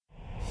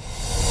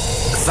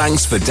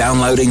Thanks for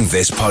downloading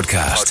this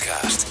podcast.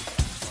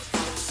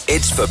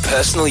 It's for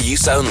personal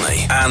use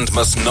only and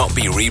must not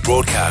be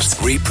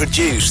rebroadcast,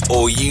 reproduced,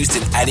 or used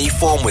in any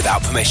form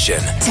without permission.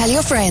 Tell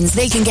your friends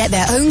they can get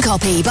their own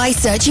copy by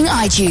searching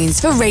iTunes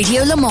for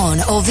Radio Le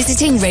Mans or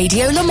visiting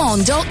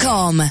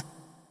radiolemans.com.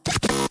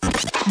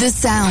 The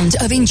sound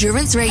of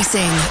endurance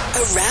racing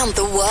around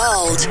the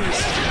world.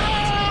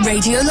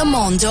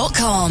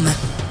 radiolemans.com.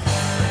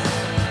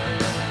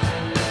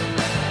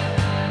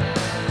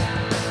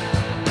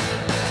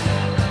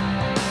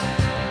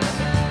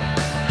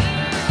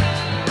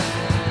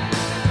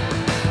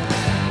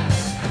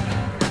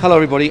 Hello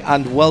everybody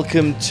and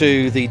welcome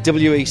to the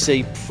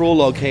WEC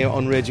Prologue here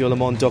on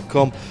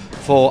radiolemans.com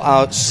for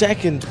our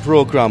second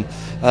programme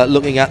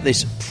looking at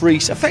this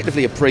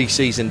effectively a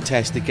pre-season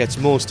test that gets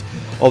most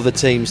of the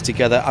teams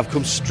together. I've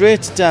come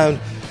straight down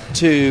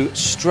to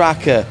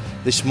Straka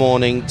this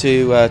morning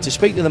to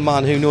speak to the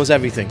man who knows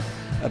everything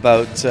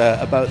about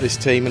this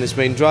team and has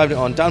been driving it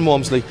on. Dan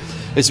Walmsley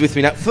is with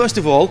me now. First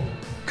of all,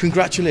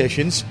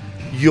 congratulations,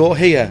 you're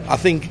here. I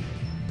think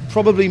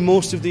probably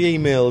most of the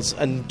emails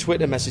and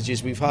Twitter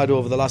messages we've had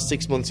over the last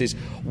 6 months is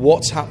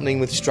what's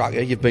happening with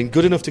Straka. You've been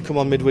good enough to come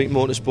on Midweek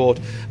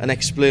Motorsport and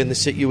explain the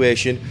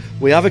situation.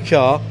 We have a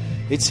car,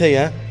 it's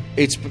here,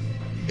 it's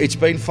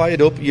been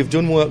fired up, you've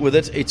done work with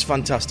it, it's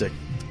fantastic.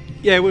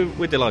 Yeah,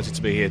 we're delighted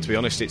to be here, to be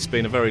honest. It's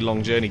been a very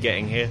long journey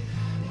getting here,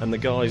 and the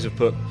guys have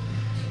put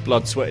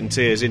blood, sweat and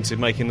tears into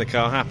making the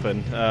car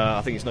happen.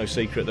 I think it's no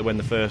secret that when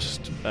the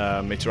first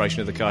iteration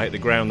of the car hit the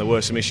ground, there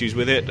were some issues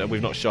with it, and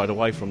we've not shied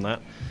away from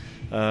that.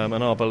 And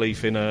our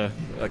belief in a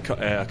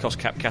cost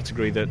cap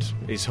category that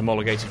is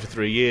homologated for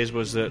 3 years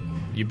was that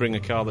you bring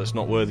a car that's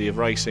not worthy of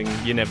racing,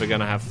 you're never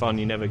going to have fun,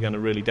 you're never going to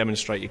really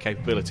demonstrate your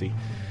capability.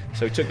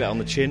 So we took that on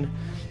the chin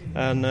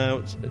and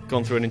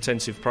gone through an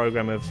intensive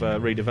programme of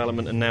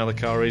redevelopment, and now the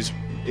car is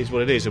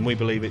what it is, and we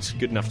believe it's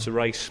good enough to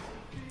race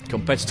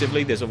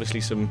competitively. There's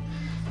obviously some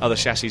other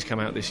chassis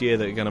come out this year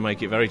that are going to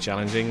make it very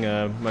challenging,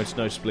 most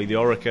notably the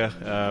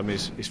Orica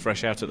is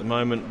fresh out at the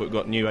moment. We've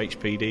got new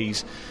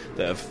HPDs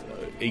that have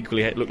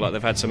equally look like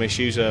they've had some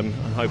issues. I'm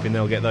hoping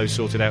they'll get those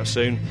sorted out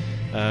soon,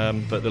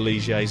 but the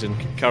Ligiers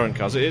and current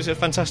cars, it is a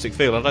fantastic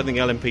field. I don't think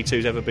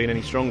LMP2's ever been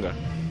any stronger.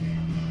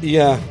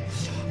 Yeah,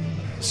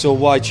 so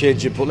why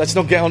change it? But let's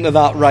not get onto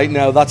that right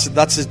now. I think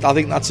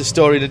that's a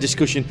story and a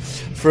discussion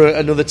for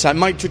another time.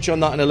 Might touch on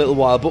that in a little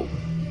while, but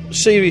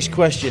serious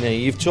question here.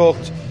 You've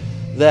talked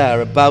there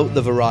about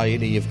the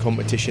variety of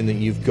competition that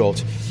you've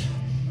got.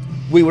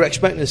 We were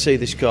expecting to see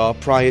this car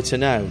prior to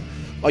now.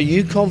 Are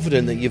you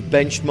confident that you've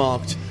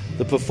benchmarked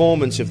the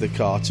performance of the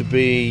car to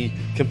be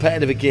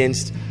competitive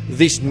against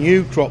this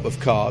new crop of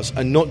cars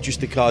and not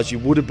just the cars you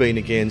would have been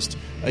against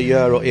a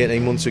year or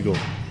 18 months ago?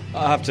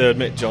 I have to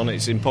admit, John,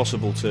 it's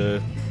impossible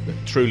to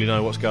truly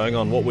know what's going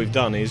on. What we've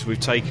done is we've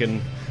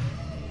taken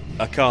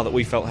a car that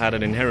we felt had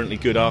an inherently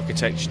good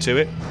architecture to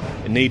it.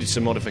 It needed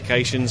some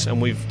modifications,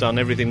 and we've done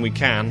everything we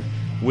can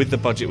with the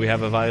budget we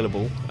have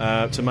available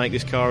to make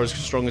this car as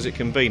strong as it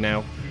can be.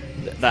 Now,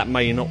 that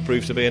may not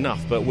prove to be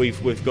enough, but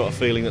we've got a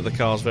feeling that the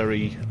car's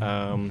very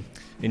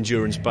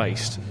endurance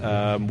based.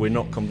 We're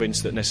not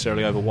convinced that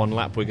necessarily over one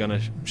lap we're going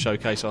to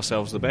showcase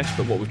ourselves the best,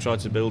 but what we've tried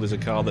to build is a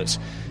car that's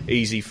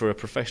easy for a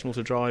professional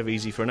to drive,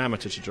 easy for an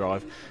amateur to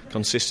drive,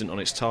 consistent on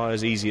its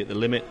tyres, easy at the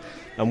limit,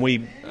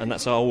 and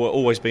that's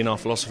always been our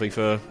philosophy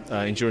for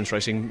endurance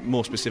racing,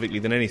 more specifically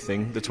than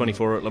anything, the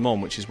 24 at Le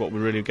Mans, which is what we're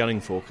really gunning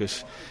for,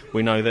 because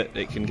we know that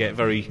it can get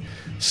very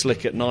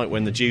slick at night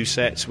when the dew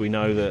sets. We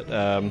know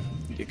that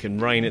it can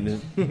rain in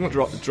the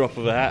drop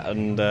of a hat,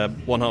 and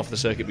one half of the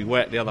circuit be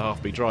wet, the other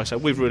half be dry. So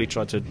we've really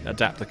tried to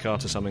adapt the car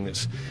to something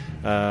that's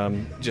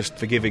just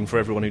forgiving for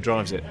everyone who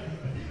drives it.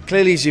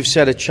 Clearly, as you've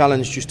said, a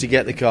challenge just to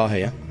get the car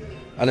here,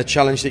 and a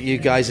challenge that you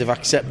guys have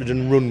accepted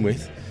and run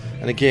with.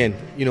 And again,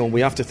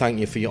 we have to thank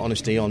you for your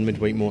honesty on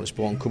Midweek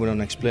Motorsport and coming on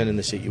and explaining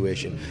the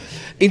situation.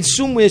 In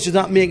some ways, does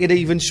that make it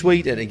even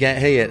sweeter to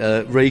get here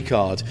to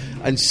Ricard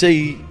and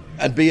see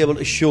and be able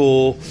to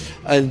show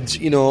and,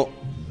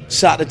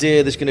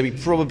 Saturday there's going to be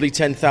probably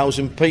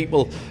 10,000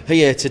 people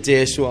here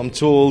today, so I'm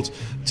told,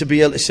 to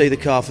be able to see the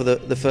car for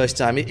the first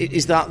time.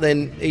 Is that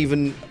then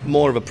even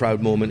more of a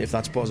proud moment, if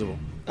that's possible?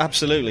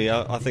 Absolutely.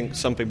 I think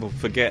some people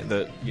forget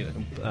that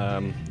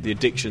the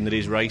addiction that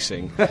is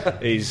racing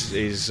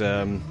is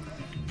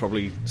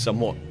probably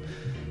somewhat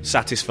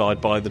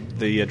satisfied by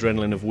the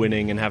adrenaline of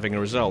winning and having a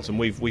result, and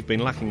we've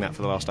been lacking that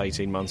for the last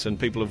 18 months, and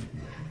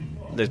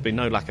there's been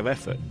no lack of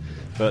effort,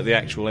 but the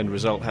actual end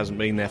result hasn't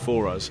been there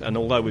for us. And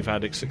although we've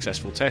had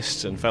successful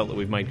tests and felt that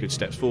we've made good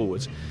steps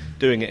forwards,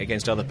 doing it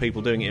against other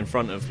people, doing it in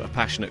front of a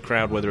passionate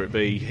crowd, whether it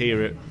be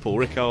here at Paul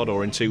Ricard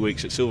or in 2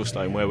 weeks at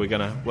Silverstone, where we're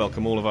going to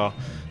welcome all of our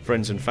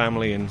friends and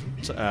family and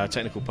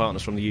technical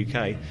partners from the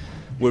UK,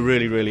 we're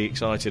really, really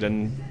excited.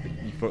 And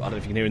I don't know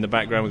if you can hear in the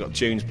background, we've got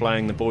tunes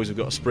playing, the boys have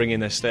got a spring in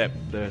their step,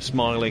 they're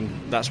smiling.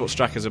 That's what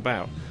Straka's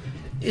about.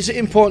 Is it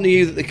important to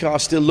you that the car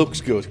still looks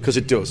good? Because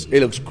it does. It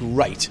looks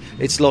great.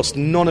 It's lost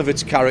none of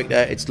its character.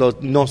 It's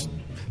lost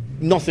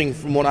nothing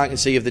from what I can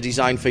see of the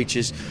design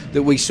features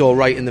that we saw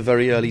right in the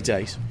very early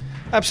days.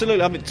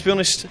 Absolutely. I mean, to be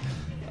honest,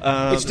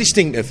 it's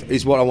distinctive,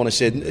 is what I want to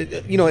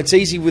say. You know, it's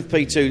easy with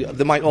P2.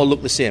 They might all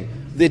look the same.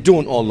 They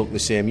don't all look the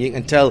same. You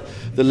can tell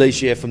the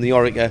Ligier from the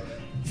Orica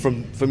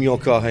from your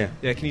car here.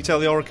 Yeah, can you tell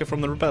the Orica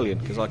from the Rebellion?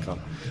 Because I can't.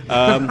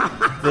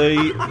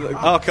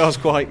 Our car's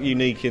quite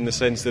unique in the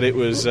sense that it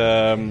was.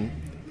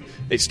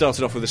 It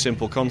started off with a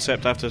simple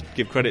concept. I have to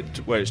give credit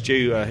to where it's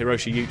due.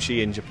 Hiroshi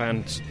Yuichi in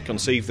Japan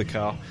conceived the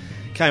car,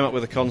 came up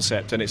with a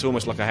concept, and it's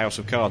almost like a house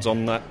of cards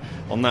on that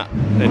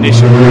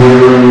initial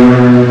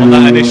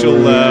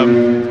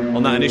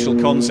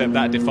concept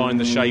that defined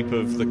the shape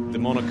of the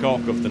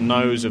monocoque, of the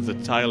nose, of the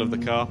tail of the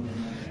car.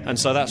 And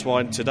so that's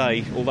why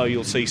today, although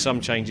you'll see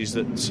some changes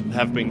that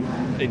have been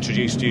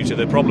introduced due to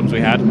the problems we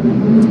had,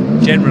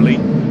 generally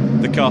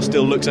the car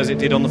still looks as it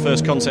did on the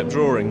first concept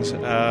drawings,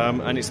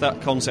 and it's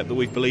that concept that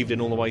we've believed in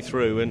all the way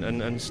through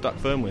and stuck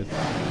firm with.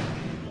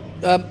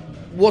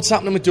 What's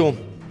happening with Dome?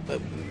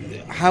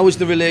 How is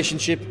the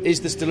relationship?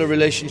 Is there still a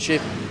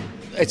relationship?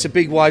 It's a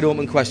big, wide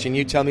open question.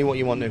 You tell me what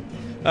you want to.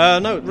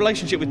 No,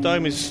 relationship with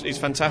Dome is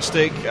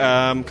fantastic.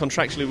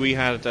 Contractually, we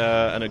had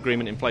an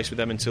agreement in place with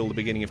them until the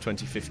beginning of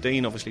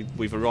 2015. Obviously,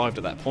 we've arrived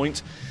at that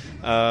point.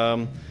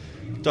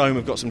 Dome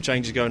have got some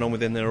changes going on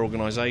within their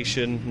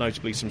organisation,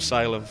 notably some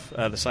sale of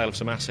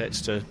some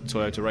assets to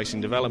Toyota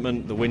Racing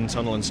Development, the wind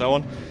tunnel, and so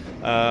on.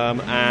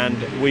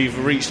 And we've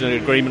reached an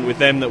agreement with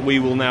them that we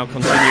will now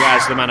continue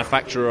as the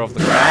manufacturer of the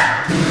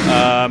car.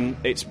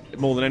 It's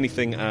more than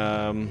anything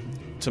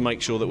to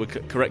make sure that we're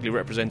correctly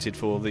represented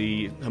for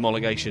the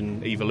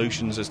homologation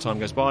evolutions as time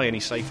goes by, any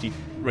safety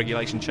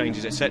regulation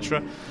changes,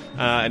 etc.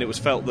 And it was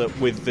felt that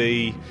with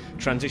the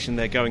transition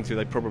they're going through,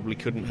 they probably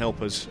couldn't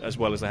help us as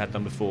well as they had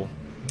done before.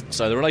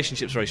 So the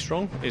relationship's very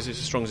strong. It's as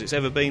strong as it's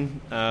ever been,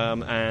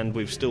 and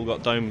we've still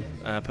got Dome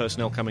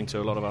personnel coming to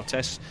a lot of our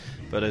tests.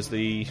 But as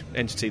the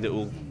entity that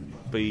will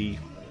be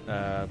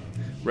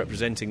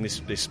representing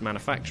this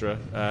manufacturer,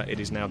 it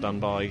is now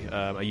done by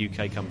a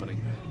UK company.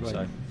 Right.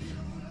 So.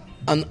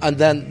 And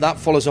then that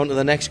follows on to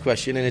the next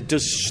question, and it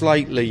does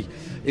slightly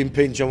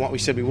impinge on what we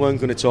said we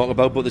weren't going to talk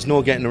about, but there's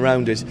no getting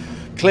around it.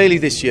 Clearly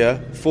this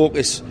year,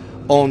 focus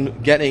on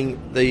getting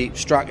the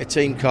Stracker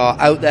team car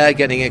out there,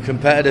 getting a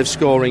competitive,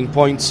 scoring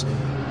points,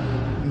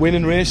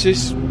 winning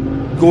races,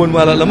 going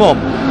well at Le Mans,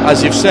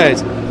 as you've said.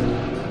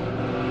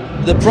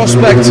 The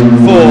prospect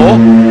for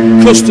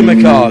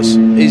customer cars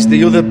is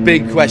the other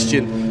big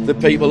question that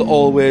people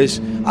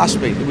always ask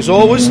me. It was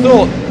always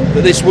thought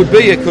that this would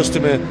be a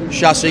customer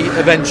chassis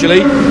eventually.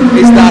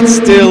 Is that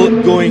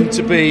still going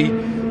to be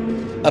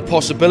a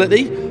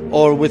possibility,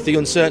 or with the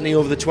uncertainty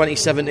over the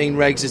 2017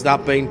 regs, has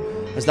that been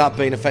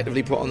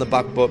effectively put on the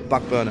back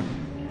burner?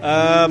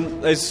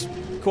 There's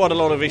quite a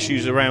lot of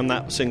issues around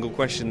that single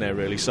question there,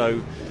 really. So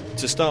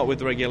to start with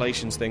the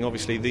regulations thing,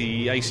 obviously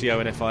the ACO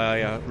and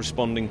FIA are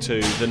responding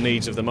to the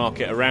needs of the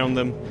market around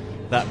them,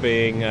 that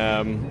being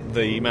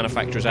the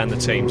manufacturers and the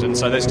teams. And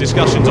so there's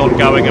discussions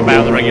ongoing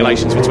about the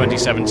regulations for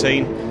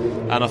 2017,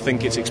 and I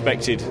think it's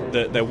expected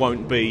that there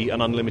won't be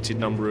an unlimited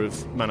number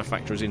of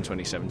manufacturers in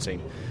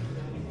 2017.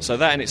 So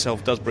that in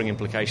itself does bring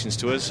implications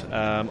to us.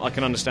 I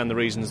can understand the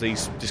reasons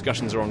these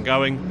discussions are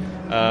ongoing,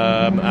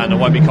 and I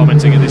won't be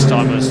commenting at this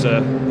time as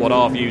to what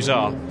our views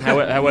are.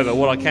 However,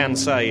 what I can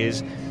say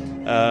is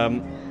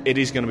it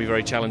is going to be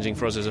very challenging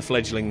for us as a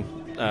fledgling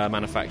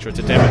manufacturer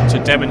to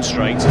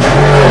demonstrate.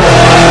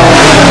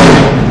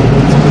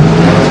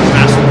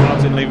 Aston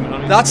Martin leaving it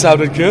on. That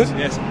sounded good.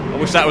 Yes, I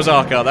wish that was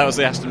our car. That was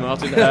the Aston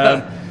Martin.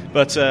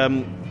 But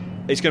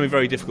it's going to be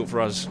very difficult for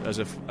us as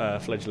a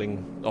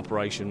fledgling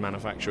operation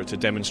manufacturer to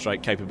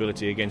demonstrate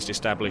capability against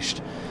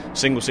established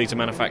single-seater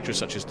manufacturers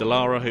such as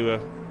Dallara, who are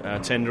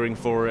tendering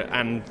for it,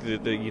 and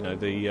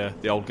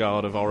the old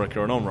guard of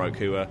Orica and Onroke,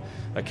 who are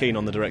keen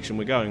on the direction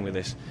we're going with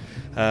this.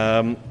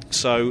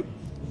 So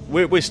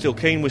we're still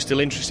keen, we're still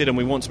interested, and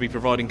we want to be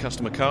providing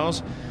customer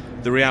cars.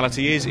 The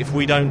reality is, if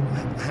we don't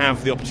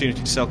have the opportunity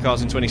to sell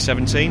cars in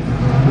 2017,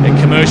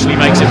 it commercially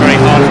makes it very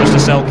hard for us to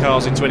sell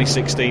cars in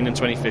 2016 and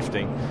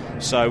 2015.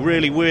 So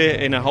really, we're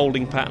in a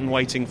holding pattern,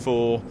 waiting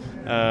for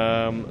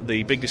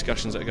the big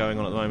discussions that are going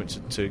on at the moment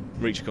to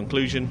reach a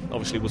conclusion.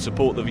 Obviously, we'll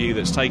support the view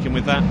that's taken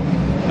with that,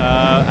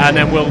 and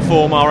then we'll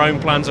form our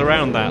own plans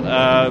around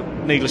that.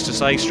 Needless to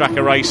say,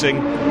 Stracker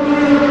Racing,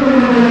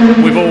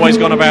 we've always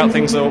gone about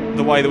things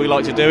the way that we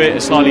like to do it, a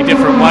slightly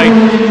different way,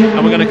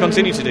 and we're going to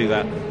continue to do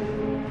that.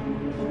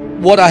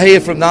 What I hear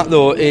from that,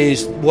 though,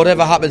 is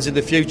whatever happens in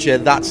the future,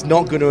 that's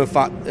not going to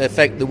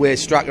affect the way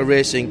Stracker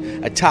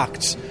Racing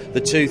attacked the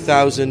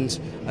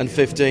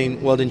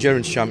 2015 World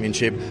Endurance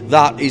Championship.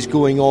 That is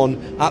going on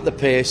at the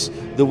pace,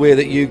 the way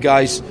that you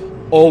guys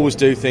always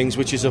do things,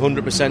 which is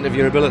 100% of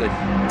your ability.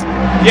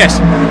 Yes,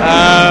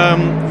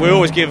 we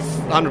always give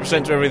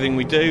 100% to everything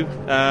we do,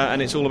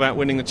 and it's all about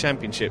winning the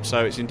championship,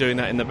 so it's in doing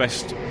that in the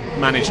best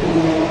managed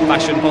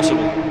fashion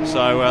possible.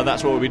 So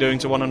that's what we'll be doing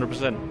to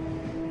 100%.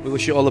 We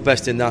wish you all the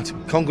best in that.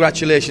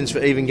 Congratulations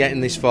for even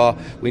getting this far.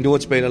 We know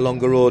it's been a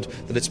longer road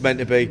than it's meant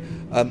to be.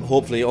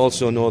 Hopefully you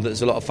also know that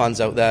there's a lot of fans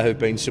out there who've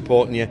been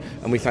supporting you,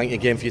 and we thank you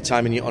again for your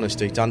time and your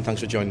honesty. Dan,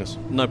 thanks for joining us.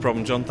 No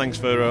problem, John. Thanks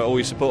for all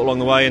your support along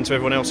the way, and to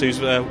everyone else who's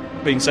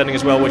been sending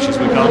us well wishes.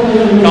 We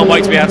can't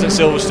wait to be out at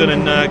Silverstone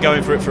and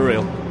going for it for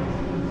real.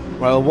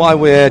 Well, while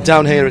we're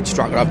down here at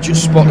Stracker, I've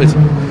just spotted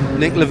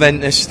Nick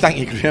Leventis, thank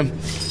you Graham,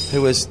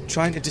 who was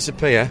trying to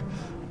disappear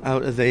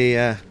out of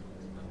the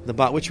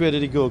back. Which way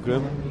did he go,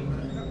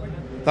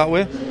 Graham? That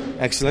way?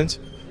 Excellent.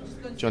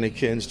 Johnny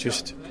Kane's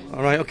just...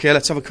 Alright, okay,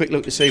 let's have a quick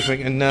look to see if we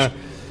can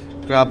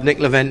grab Nick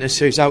Leventis,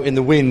 who's out in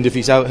the wind if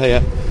he's out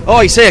here.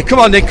 Oh, he's here. Come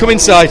on, Nick, come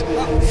inside.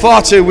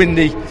 Far too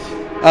windy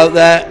out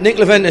there. Nick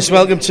Leventis,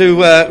 welcome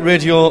to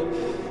Radio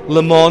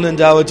Le Mans and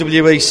our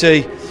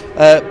WEC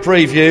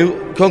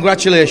preview.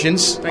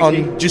 Congratulations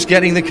on just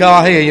getting the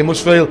car here. You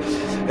must feel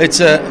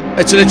it's an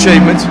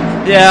achievement.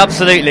 Yeah,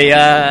 absolutely.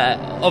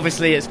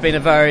 Obviously, it's been a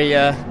very...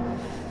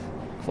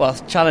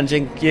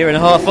 challenging year and a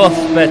half off,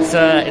 but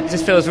it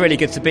just feels really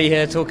good to be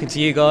here talking to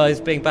you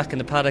guys. Being back in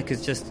the paddock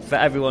is just, for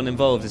everyone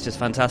involved, is just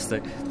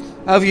fantastic.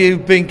 How have you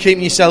been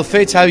keeping yourself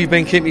fit? How have you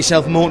been keeping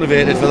yourself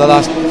motivated for the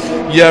last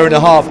year and a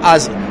half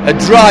as a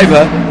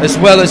driver, as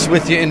well as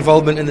with your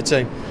involvement in the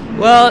team?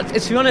 Well,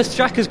 to be honest,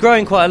 track is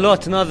growing quite a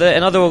lot in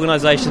other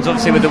organisations.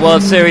 Obviously, with the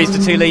World Series,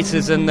 the 2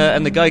 litres, and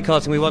the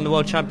go-karting, we won the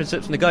World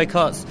Championships in the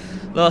go-karts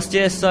last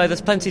year, so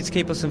there's plenty to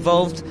keep us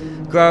involved,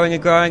 growing,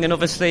 and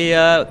obviously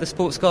the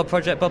sports car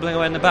project bubbling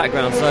away in the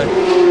background. So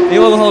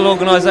the whole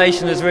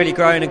organisation is really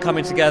growing and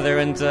coming together,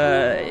 and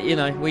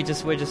we're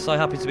just so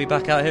happy to be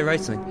back out here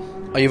racing.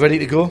 Are you ready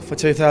to go for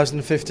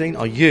 2015?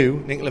 Are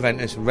you, Nick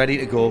Leventis, ready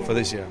to go for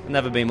this year?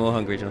 Never been more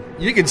hungry, John.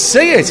 You can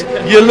see it.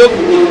 You look...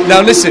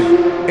 Now listen,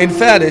 in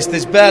fairness,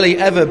 there's barely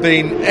ever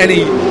been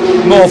any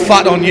more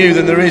fat on you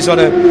than there is on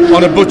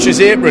a butcher's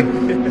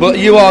apron. But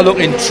you are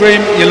looking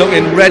trim, you're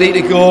looking ready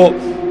to go.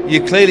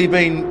 You've clearly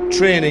been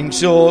training,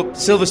 so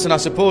Silverstone, I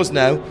suppose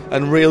now,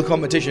 and real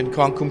competition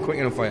can't come quick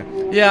enough for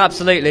you. Yeah,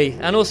 absolutely.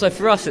 And also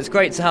for us, it's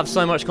great to have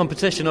so much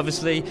competition.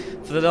 Obviously,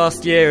 for the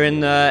last year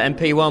in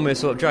P1, we were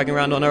sort of dragging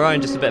around on our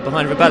own, just a bit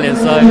behind Rebellion.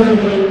 So,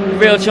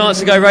 real chance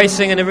to go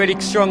racing in a really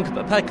strong,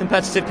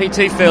 competitive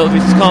P2 field. We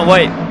just can't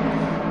wait.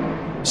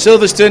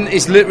 Silverstone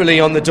is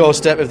literally on the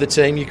doorstep of the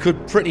team. You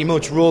could pretty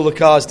much roll the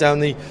cars down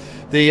the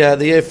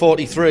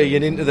A43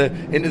 and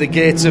into the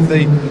gates of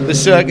the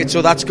circuit,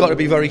 so that's got to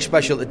be very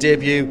special to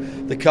debut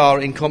the car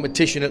in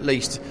competition, at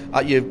least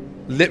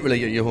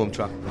literally at your home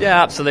track.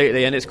 Yeah,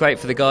 absolutely, and it's great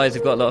for the guys.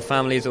 We've got a lot of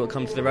families that will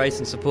come to the race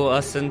and support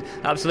us, and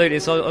absolutely,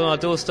 it's on our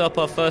doorstep,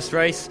 our first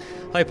race,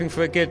 hoping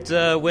for a good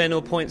win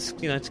or points,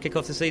 to kick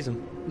off the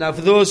season. Now,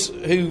 for those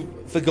who've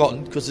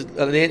forgotten, because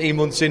 18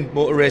 months in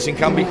motor racing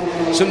can be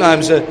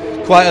sometimes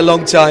quite a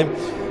long time.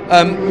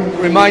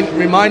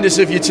 Remind us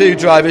of your 2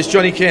 drivers.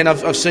 Johnny Kane,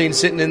 I've seen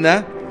sitting in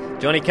there.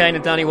 Johnny Kane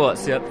and Danny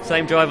Watts, yep,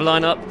 same driver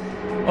lineup.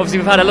 Obviously,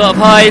 we've had a lot of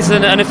highs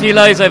and a few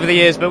lows over the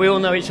years, but we all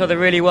know each other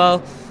really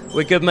well.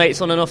 We're good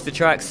mates on and off the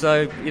track,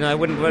 so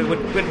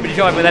wouldn't be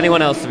driving with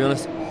anyone else, to be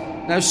honest.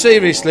 Now,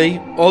 seriously,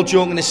 all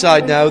joking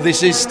aside, now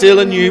this is still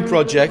a new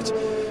project.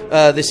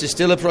 This is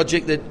still a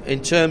project that,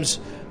 in terms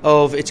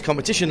of its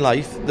competition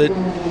life, that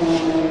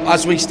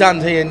as we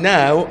stand here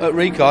now at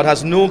Ricard,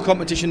 has no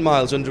competition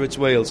miles under its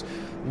wheels.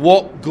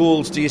 What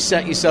goals do you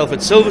set yourself at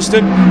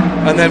Silverstone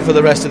and then for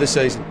the rest of the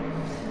season?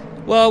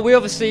 Well, we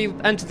obviously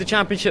entered the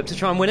championship to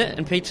try and win it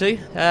in P2.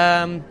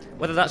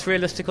 Whether that's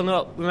realistic or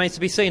not remains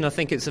to be seen. I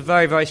think it's a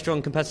very, very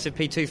strong competitive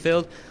P2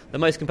 field, the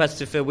most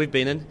competitive field we've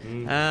been in.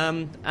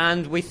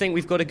 And we think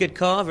we've got a good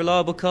car,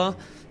 reliable car,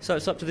 so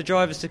it's up to the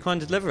drivers to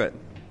kind of deliver it.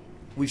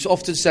 We've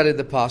often said in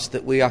the past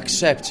that we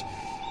accept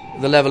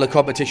the level of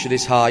competition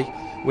is high.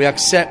 We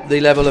accept the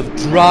level of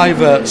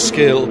driver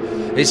skill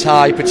is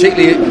high,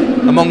 particularly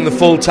among the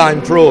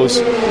full-time pros.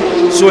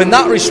 So in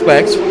that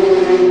respect,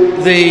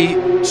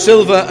 the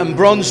silver and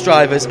bronze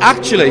drivers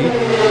actually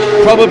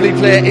probably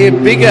play a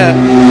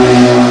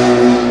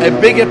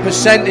bigger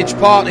percentage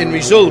part in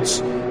results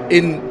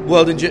in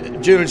World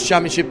Endurance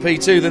Championship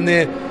P2 than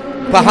they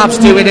perhaps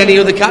do in any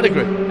other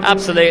category.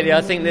 Absolutely.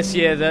 I think this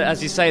year,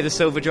 as you say, the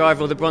silver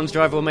driver or the bronze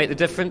driver will make the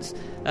difference.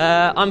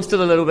 I'm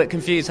still a little bit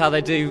confused how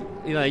they do,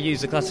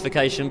 use the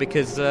classification,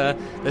 because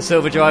the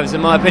silver drivers,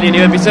 in my opinion,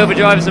 you would be silver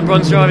drivers and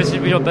bronze drivers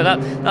should be not. But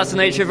that's the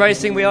nature of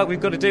racing. We've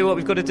got to do what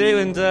we've got to do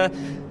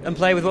and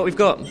play with what we've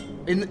got.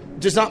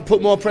 Does that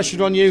put more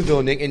pressure on you,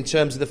 though, Nick, in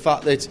terms of the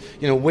fact that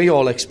we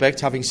all expect,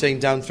 having seen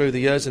down through the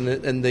years,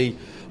 and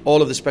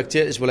all of the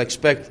spectators will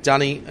expect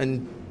Danny Watts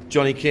and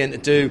Johnny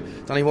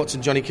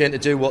Kane to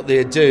do what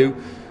they do?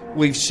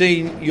 We've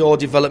seen your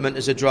development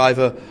as a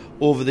driver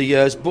over the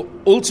years, but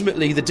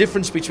ultimately the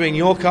difference between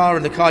your car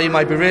and the car you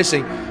might be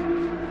racing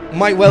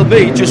might well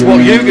be just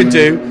what you can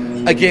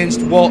do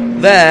against what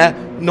their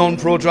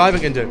non-pro driver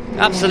can do.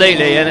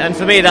 Absolutely, and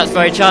for me that's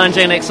very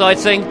challenging and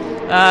exciting,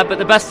 but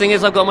the best thing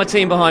is I've got my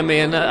team behind me,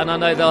 and I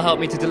know they'll help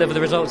me to deliver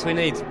the results we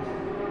need.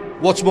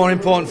 What's more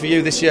important for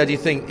you this year, do you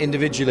think,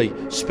 individually?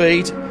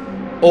 Speed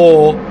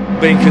or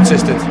being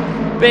consistent?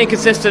 being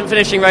consistent,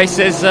 finishing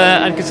races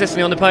and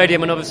consistently on the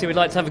podium, and obviously we'd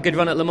like to have a good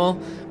run at Le Mans.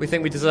 We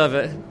think we deserve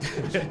it.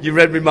 You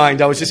read my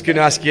mind. I was just going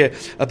to ask you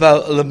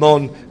about Le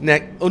Mans.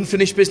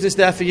 Unfinished business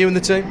there for you and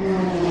the team?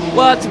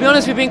 Well, to be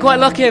honest, we've been quite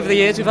lucky over the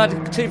years. We've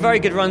had 2 very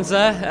good runs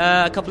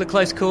there, a couple of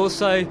close calls.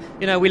 So,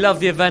 we love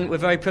the event. We're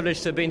very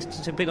privileged to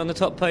have been on the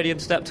top podium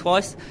step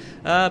twice.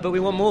 But we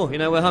want more.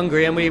 We're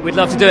hungry, and we'd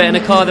love to do it in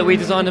a car that we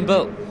designed and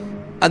built.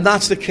 And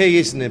that's the key,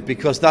 isn't it?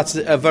 Because that's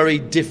a very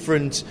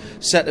different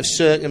set of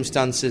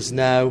circumstances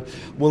now.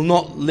 We'll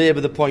not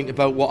labour the point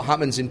about what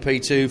happens in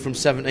P2 from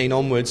 17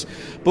 onwards,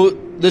 but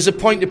there's a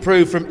point to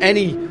prove from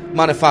any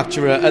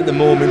manufacturer at the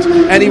moment,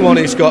 anyone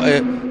who's got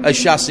a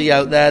chassis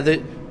out there,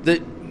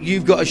 that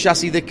you've got a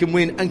chassis that can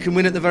win, and can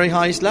win at the very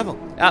highest level.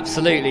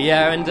 Absolutely,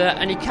 yeah,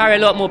 and you carry a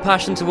lot more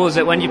passion towards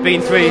it when you've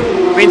been through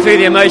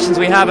the emotions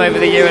we have over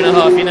the year and a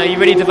half. You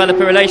really develop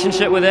a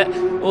relationship with it.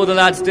 All the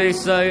lads do.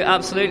 So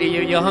absolutely,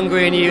 you're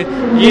hungry, and you're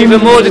even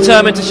more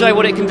determined to show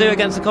what it can do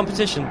against the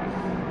competition.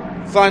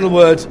 Final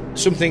word,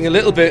 something a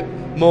little bit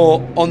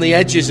more on the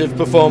edges of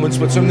performance,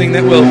 but something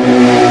that will,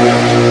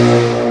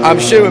 I'm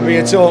sure, will be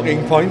a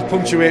talking point.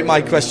 Punctuate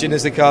my question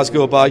as the cars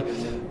go by.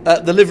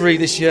 The livery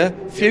this year,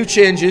 few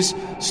changes,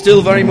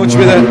 still very much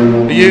with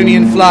a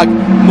Union flag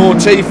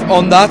motif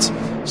on that.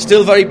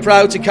 Still very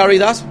proud to carry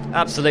that?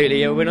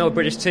 Absolutely, we're an old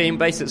British team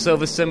based at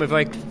Silverstone. We're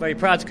very, very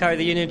proud to carry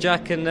the Union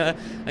Jack and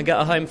get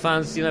our home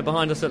fans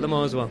behind us at Le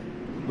Mans as well.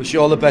 Wish you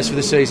all the best for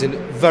the season.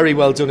 Very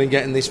well done in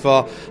getting this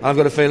far. I've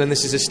got a feeling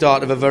this is the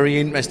start of a very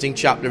interesting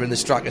chapter in the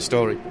Stracker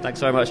story. Thanks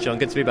very much, John.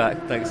 Good to be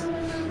back. Thanks.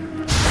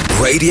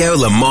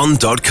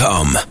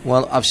 RadioLeMans.com.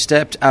 Well, I've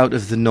stepped out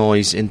of the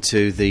noise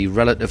into the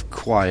relative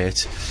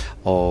quiet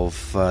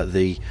of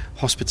the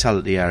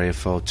hospitality area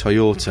for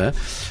Toyota,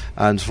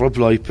 and Rob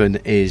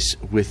Luypen is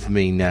with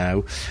me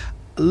now,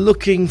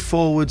 looking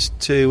forward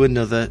to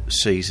another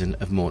season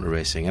of motor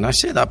racing. And I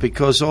say that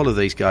because all of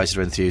these guys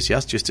are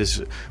enthusiasts, just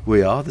as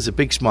we are. There's a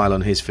big smile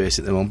on his face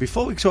at the moment.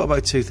 Before we talk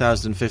about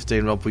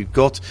 2015, Rob, we've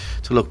got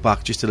to look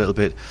back just a little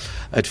bit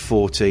at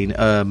 14.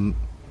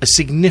 A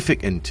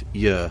significant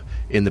year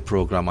in the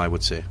programme, I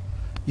would say.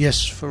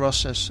 Yes, for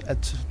us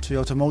at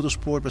Toyota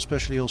Motorsport, but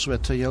especially also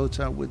at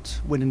Toyota, with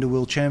winning the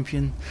World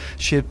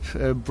Championship,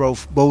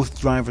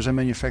 both drivers and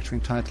manufacturing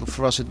title.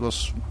 For us it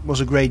was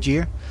a great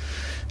year.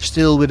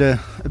 Still with a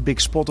big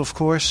spot, of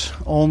course,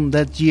 on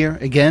that year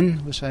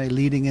again, was I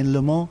leading in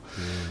Le Mans,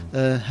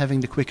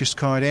 having the quickest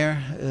car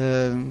there.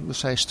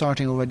 Was I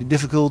starting already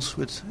difficult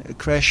with a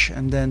crash,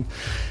 and then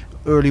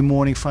early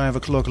morning, 5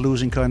 o'clock,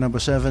 losing car number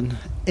 7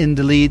 in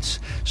the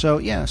leads. So,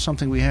 yeah,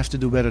 something we have to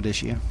do better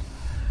this year.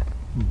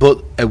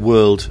 But a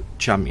World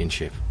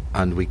Championship.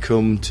 And we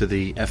come to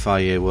the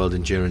FIA World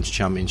Endurance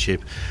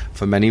Championship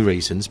for many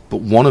reasons.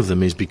 But one of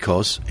them is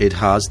because it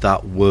has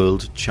that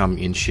World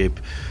Championship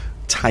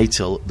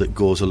title that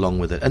goes along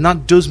with it. And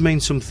that does mean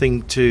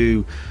something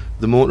to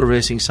the motor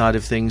racing side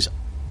of things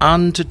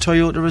and to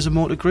Toyota as a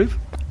motor group?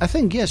 I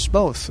think yes,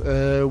 both.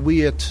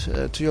 We at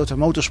Toyota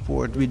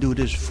Motorsport, we do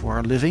this for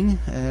a living.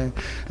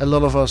 A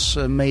lot of us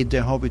made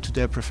their hobby to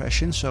their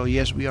profession. So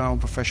yes, we are on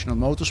professional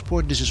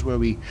motorsport. This is where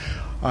we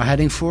are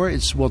heading for.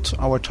 It's what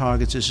our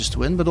target is to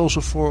win, but also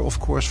for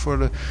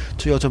the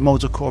Toyota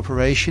Motor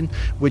Corporation,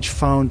 which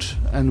found,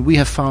 and we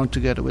have found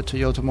together with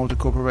Toyota Motor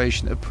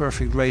Corporation, a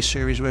perfect race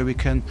series where we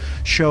can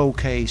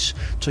showcase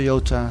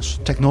Toyota's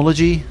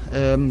technology.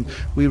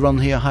 We run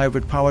here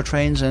hybrid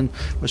powertrains, and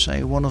we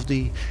say one of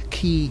the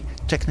key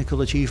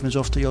technical achievements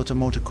of Toyota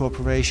Motor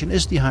Corporation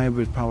is the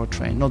hybrid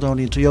powertrain. Not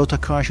only in Toyota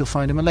cars, you'll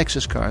find them in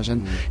Lexus cars,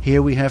 and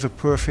here we have a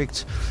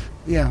perfect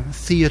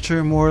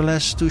theatre, more or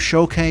less, to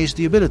showcase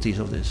the abilities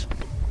of this.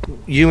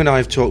 You and I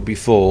have talked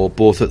before,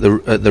 both at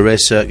the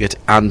race circuit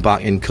and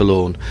back in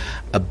Cologne,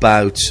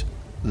 about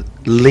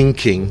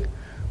linking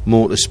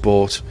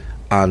motorsport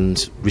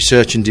and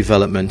research and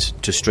development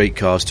to street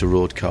cars, to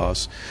road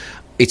cars.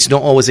 It's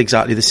not always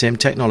exactly the same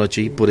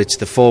technology, but it's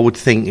the forward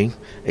thinking,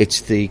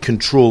 it's the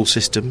control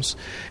systems,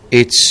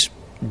 it's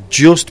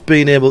just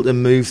being able to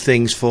move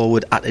things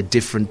forward at a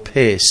different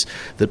pace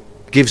that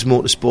gives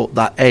motorsport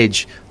that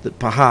edge that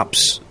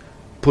perhaps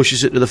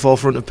pushes it to the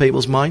forefront of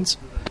people's minds.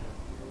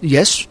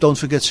 Yes, don't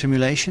forget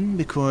simulation,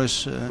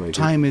 because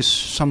time is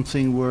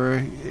something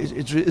where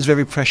it's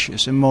very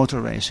precious in motor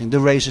racing.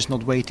 The race is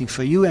not waiting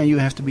for you, and you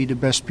have to be the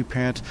best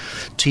prepared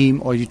team,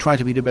 or you try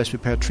to be the best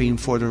prepared team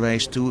for the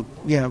race to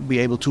be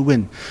able to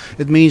win.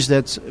 It means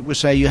that we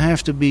say you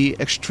have to be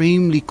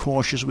extremely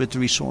cautious with the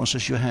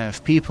resources you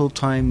have: people,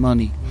 time,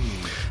 money.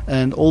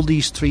 And all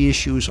these three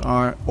issues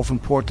are of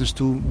importance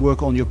to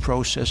work on your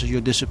processes,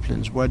 your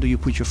disciplines. Where do you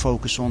put your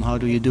focus on? How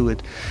do you do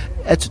it?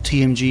 At the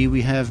TMG,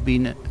 we have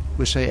been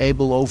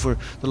able over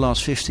the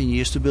last 15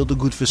 years to build a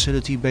good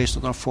facility based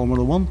on our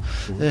Formula One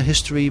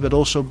history, but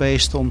also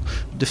based on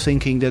the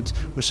thinking that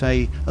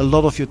a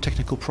lot of your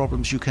technical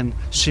problems you can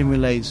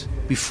simulate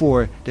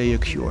before they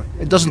occur.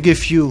 It doesn't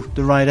give you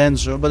the right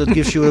answer, but it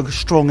gives you a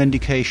strong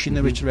indication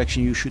in which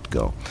direction you should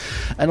go.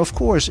 And of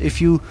course, if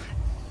you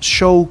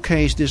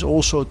showcase this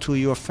also to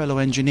your fellow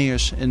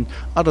engineers in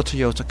other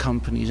Toyota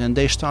companies, and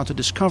they start to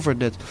discover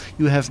that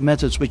you have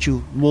methods which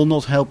you will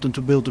not help them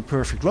to build the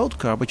perfect road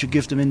car, but you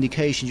give them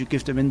indications, you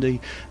give them in the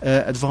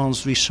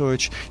advanced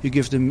research, you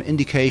give them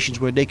indications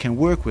where they can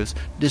work with.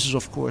 This is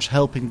of course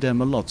helping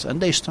them a lot,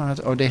 and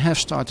they have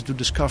started to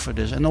discover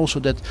this. And also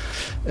that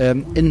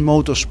in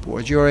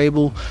motorsport you're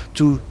able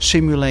to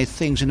simulate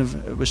things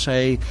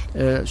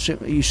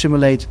you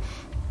simulate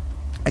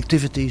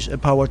activities, a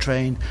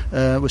powertrain,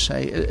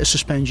 a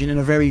suspension in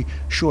a very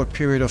short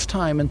period of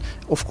time. And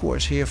of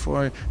course here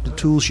for the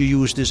tools you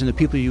use this and the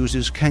people you use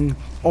this can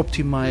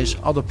optimize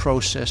other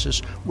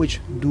processes which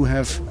do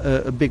have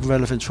a big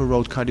relevance for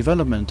road car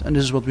development. And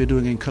this is what we're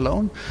doing in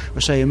Cologne.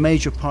 A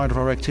major part of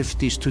our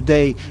activities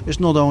today is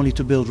not only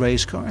to build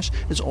race cars,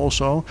 it's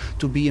also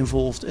to be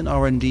involved in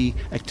R&D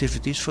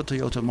activities for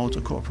Toyota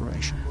Motor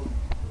Corporation.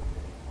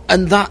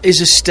 And that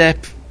is a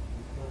step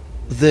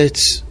that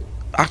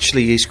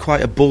actually is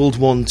quite a bold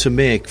one to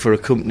make for a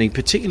company,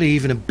 particularly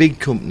even a big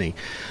company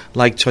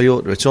like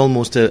Toyota. It's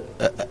almost a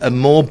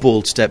more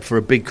bold step for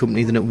a big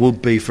company than it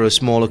would be for a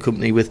smaller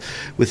company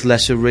with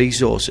lesser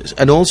resources.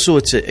 And also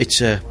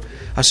it's a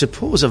I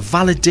suppose a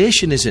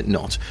validation, is it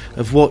not,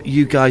 of what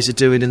you guys are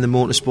doing in the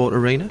motorsport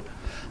arena?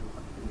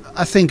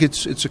 I think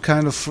it's a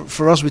kind of,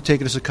 for us, we take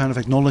it as a kind of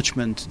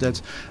acknowledgement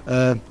that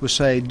we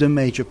say the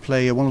major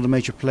player, one of the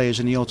major players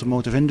in the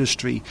automotive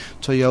industry,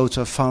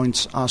 Toyota,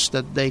 finds us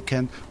that they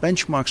can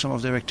benchmark some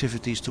of their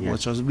activities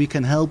towards us. We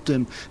can help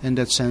them in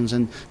that sense,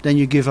 and then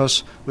you give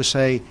us, we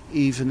say,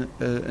 even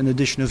an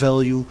additional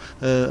value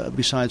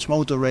besides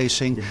motor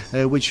racing,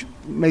 which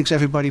makes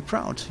everybody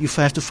proud. You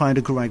have to find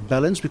a correct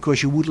balance,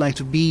 because you would like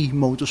to be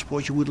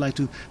motorsport, you would like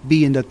to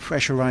be in that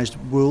pressurized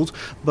world,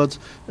 but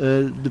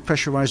the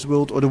pressurized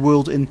world, or the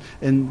world in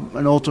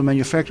an auto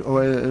manufacturer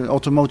or an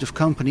automotive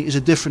company, is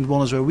a different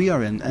one as where we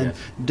are in. And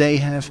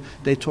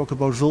they talk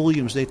about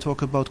volumes, they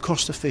talk about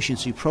cost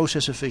efficiency,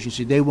 process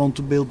efficiency. They want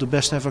to build the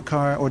best ever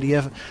car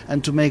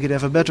and to make it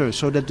ever better,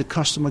 so that the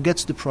customer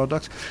gets the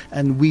product,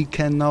 and we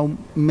can now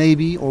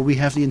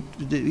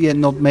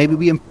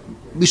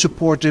we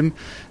support them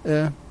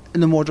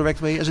in a more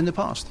direct way as in the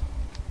past.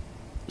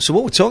 So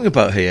what we're talking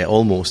about here,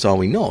 almost, are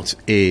we not,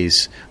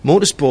 is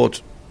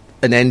motorsport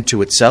an end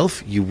to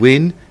itself. You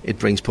win, it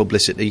brings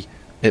publicity,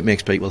 it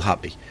makes people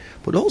happy.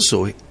 But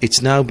also,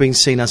 it's now being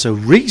seen as a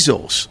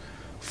resource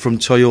from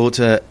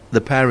Toyota,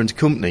 the parent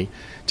company,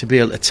 to be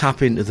able to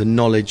tap into the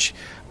knowledge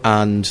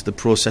and the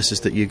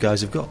processes that you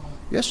guys have got.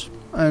 Yes,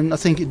 and I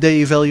think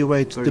they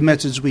evaluate the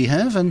methods we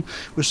have, and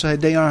we say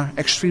they are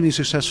extremely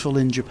successful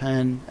in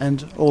Japan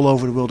and all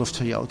over the world of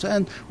Toyota,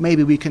 and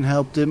maybe we can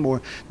help them,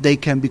 or they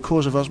can,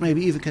 because of us,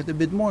 maybe even get a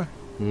bit more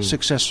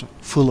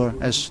successful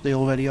as they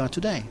already are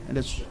today, and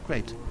that's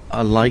great.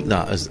 I like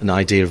that as an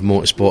idea of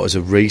motorsport as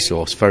a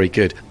resource. Very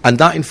good. And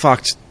that, in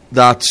fact,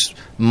 that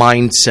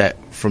mindset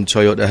from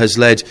Toyota has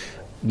led,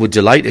 we're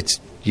delighted,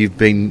 you've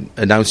been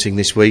announcing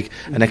this week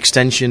an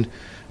extension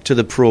to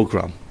the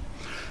programme.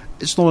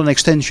 It's not an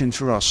extension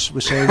for us.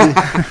 We say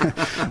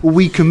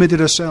we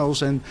committed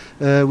ourselves, and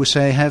we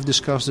say have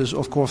discussed this,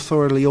 of course,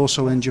 thoroughly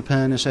also in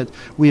Japan, and said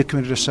we have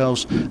committed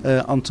ourselves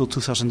until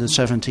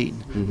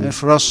 2017.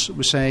 For us,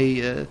 we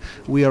say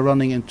we are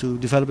running into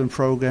development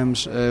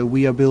programs.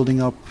 We are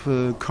building up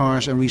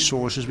cars and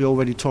resources. We're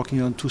already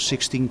talking on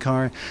 216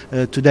 car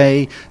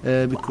today,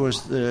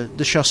 because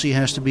the chassis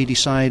has to be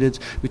decided.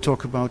 We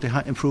talk about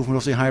the improvement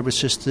of the hybrid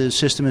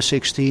system in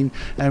 16,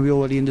 and we're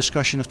already in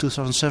discussion of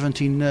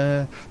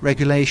 2017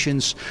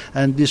 regulations.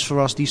 And this, for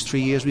us, these 3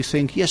 years, we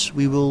think, yes,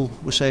 we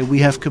say we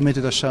have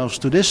committed ourselves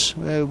to this.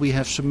 We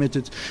have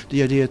submitted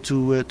the idea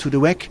to the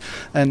WEC,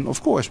 and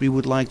of course we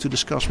would like to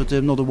discuss with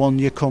them not a 1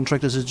 year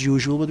contract as it's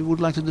usual, but we would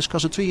like to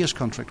discuss a 3 years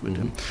contract with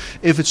them.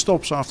 If it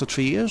stops after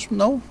 3 years,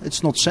 no,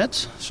 it's not set.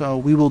 So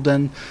we will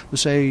then,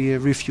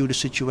 review the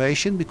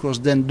situation,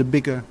 because then the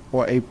bigger,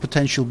 or a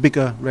potential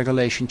bigger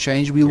regulation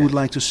change, we would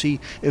like to see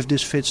if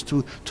this fits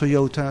to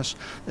Toyota's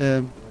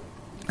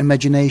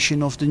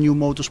imagination of the new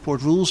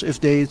motorsport rules,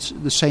 if it's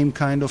the same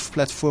kind of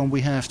platform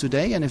we have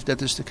today. And if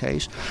that is the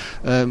case,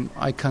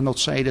 I cannot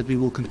say that we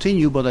will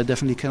continue, but I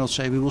definitely cannot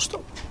say we will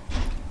stop.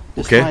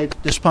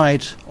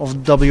 Despite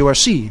of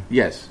WRC.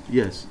 Yes.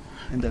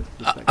 In that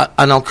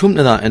and I'll come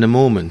to that in a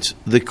moment.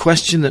 The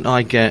question that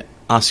I get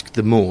asked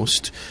the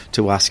most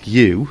to ask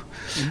you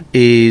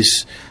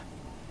is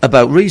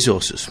about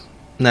resources.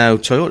 Now,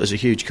 Toyota's a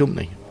huge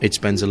company. It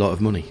spends a lot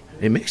of money.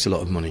 It makes a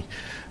lot of money.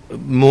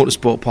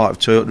 Motorsport part of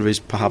Toyota is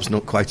perhaps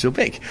not quite so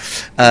big,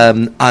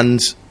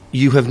 and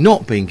you have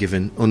not been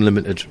given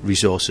unlimited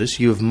resources.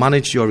 You have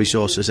managed your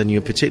resources, and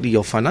particularly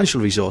your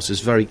financial resources,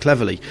 very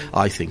cleverly,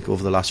 I think,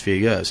 over the last few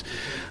years.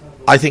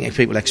 I think if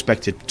people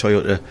expected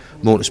Toyota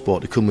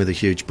Motorsport to come with a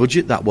huge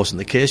budget, that wasn't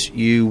the case.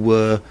 You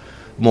were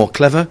more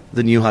clever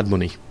than you had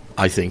money.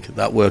 I think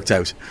that worked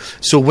out.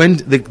 So when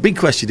the big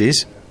question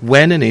is,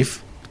 when and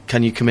if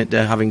can you commit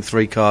to having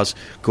 3 cars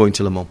going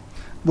to Le Mans?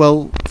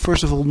 Well,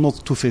 first of all,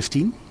 not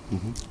 215.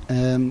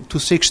 To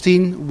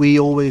 16, we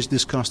always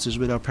discuss this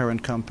with our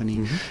parent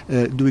company.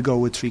 Do we go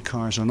with 3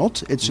 cars or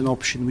not? It's an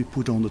option we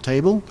put on the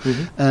table.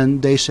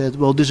 And they said,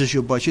 well, this is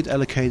your budget,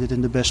 allocate it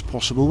in the best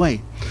possible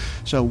way.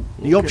 So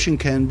the option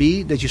can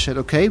be that you said,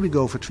 okay, we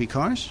go for 3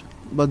 cars.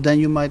 But then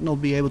you might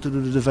not be able to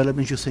do the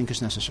development you think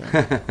is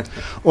necessary.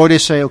 Or they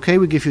say, okay,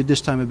 we give you this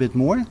time a bit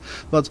more.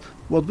 But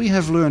what we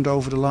have learned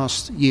over the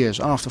last years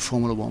after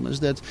Formula One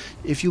is that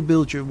if you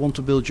want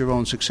to build your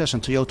own success,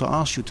 and Toyota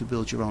asks you to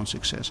build your own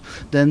success,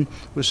 then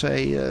we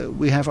say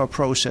we have our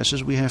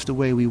processes, we have the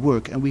way we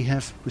work, and we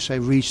have, we say,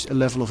 reached a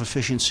level of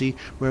efficiency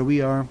where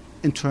we are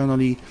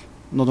internally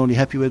not only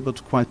happy with,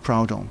 but quite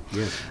proud on.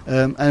 Yes.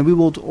 And we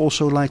would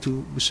also like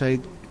to, we say,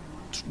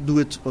 do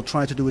it or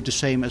try to do it the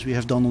same as we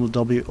have done on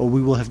the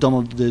we will have done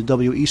on the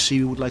WEC.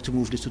 We would like to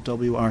move this to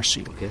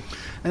WRC. Okay.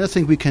 And I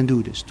think we can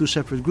do this. 2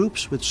 separate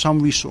groups with some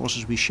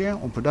resources we share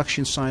on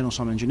production side, on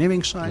some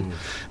engineering side.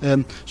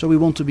 So we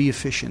want to be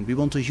efficient. We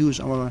want to use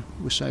our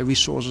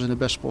resources in the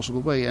best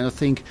possible way. And I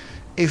think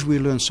if we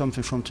learn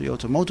something from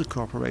Toyota Motor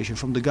Corporation,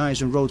 from the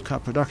guys in road car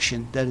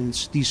production, that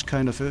is these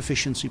kind of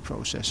efficiency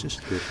processes.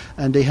 Good.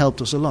 And they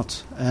helped us a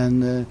lot.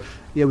 And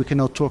we can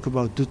now talk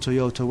about the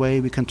Toyota way,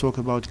 we can talk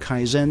about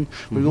Kaizen,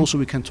 but also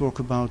we can talk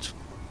about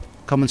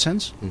common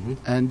sense.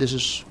 And this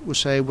is, we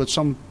say, what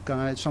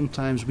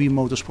sometimes we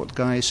motorsport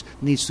guys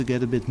needs to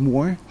get a bit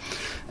more.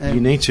 You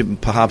need to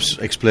perhaps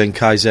explain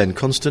Kaizen,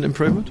 constant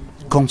improvement?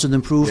 Constant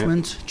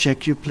improvement,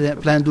 check your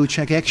plan, do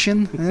check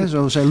action.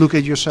 So say, look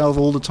at yourself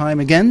all the time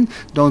again.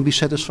 Don't be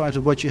satisfied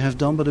with what you have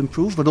done, but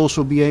improve. But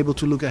also be able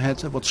to look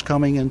ahead at what's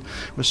coming and,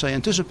 we say,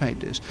 anticipate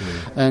this.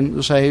 And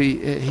we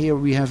say here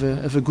we have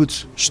a good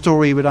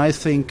story. But I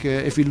think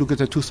if we look at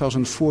the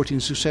 2014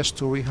 success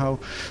story, how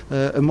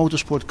a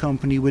motorsport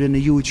company within a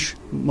huge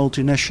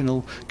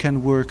multinational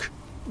can work,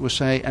 we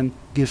say, and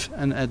give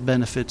and add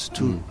benefit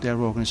to their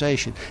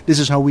organization. This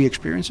is how we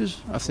experience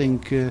this. I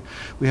think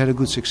we had a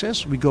good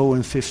success. We go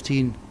in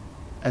 15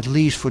 at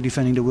least for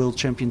defending the world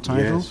champion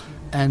title,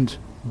 and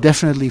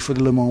definitely for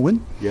the Le Mans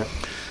win. Yeah,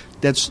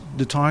 that's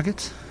the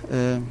target.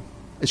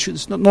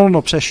 It's not an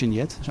obsession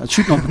yet. It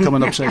should not become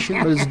an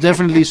obsession, but it's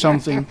definitely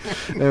something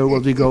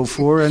what we go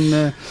for.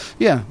 And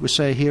we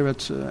say here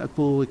at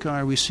Paul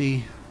Ricard we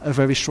see a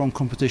very strong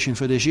competition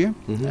for this year,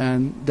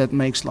 and that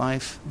makes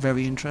life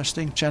very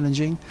interesting,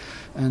 challenging,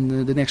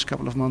 and the next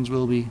couple of months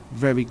will be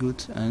very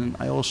good. And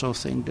I also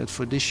think that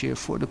for this year,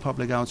 for the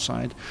public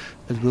outside,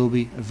 it will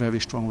be a very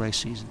strong race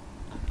season.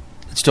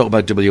 Let's talk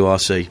about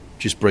WRC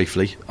just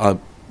briefly.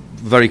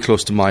 Very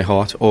close to my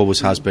heart,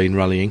 always has been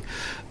rallying.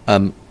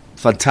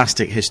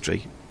 Fantastic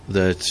history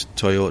that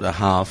Toyota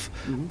have,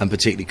 and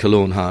particularly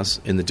Cologne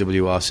has in the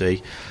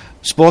WRC.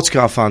 Sports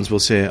car fans will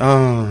say,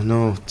 oh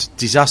no,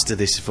 disaster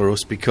this for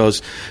us,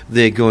 because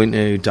they're going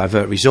to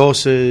divert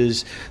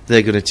resources,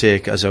 they're going to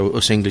take, as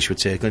us English would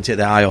say, going to take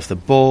their eye off the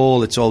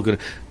ball, it's all going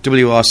to...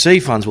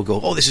 WRC fans will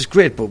go, oh, this is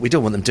great, but we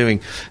don't want them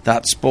doing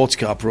that sports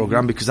car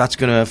programme because that's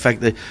going to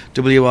affect the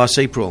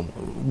WRC programme.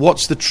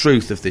 What's the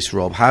truth of this,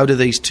 Rob? How do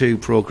these 2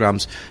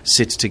 programmes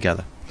sit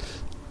together?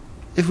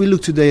 If we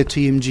look today at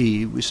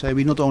TMG, we say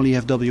we not only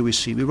have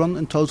WEC, we run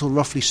in total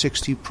roughly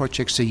 60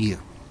 projects a year.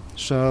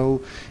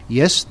 So,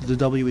 yes, the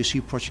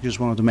WEC project is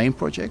one of the main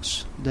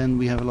projects. Then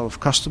we have a lot of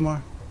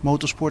customer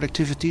motorsport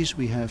activities.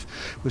 We have,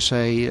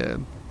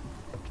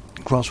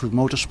 grassroots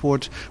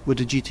motorsport with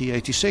the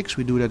GT86.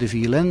 We do that at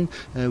VLN.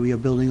 We are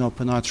building up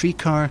an R3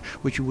 car,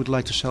 which we would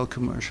like to sell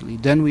commercially.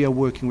 Then we are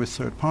working with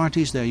third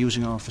parties. They're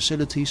using our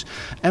facilities.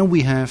 And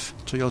we have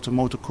Toyota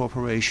Motor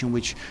Corporation,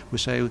 which we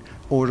say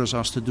orders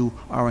us to do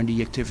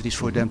R&D activities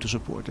for them to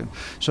support them.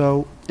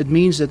 So it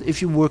means that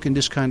if you work in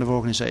this kind of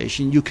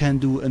organization, you can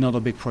do another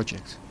big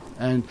project.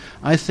 And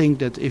I think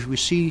that if we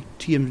see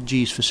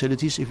TMG's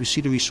facilities, if we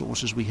see the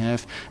resources we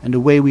have, and the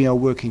way we are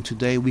working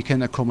today, we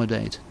can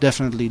accommodate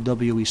definitely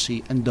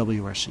WEC and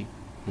WRC.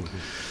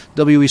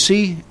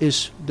 WEC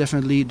is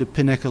definitely the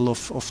pinnacle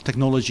of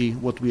technology,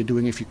 what we are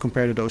doing if you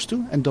compare to those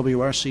 2. And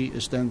WRC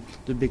is then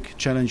the big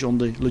challenge on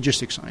the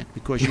logistics side,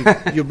 because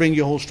you bring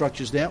your whole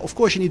structures there. Of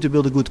course, you need to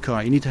build a good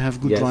car. You need to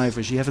have good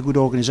drivers. You have a good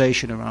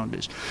organization around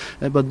this.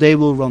 But they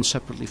will run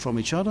separately from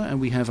each other, and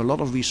we have a lot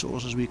of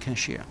resources we can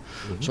share.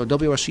 So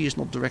WRC is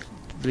not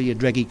directly a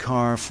draggy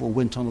car for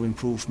wind tunnel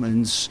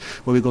improvements,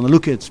 where we're going to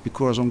look at,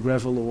 because on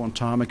gravel or on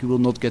tarmac, you will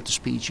not get the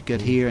speed you get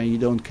here, and you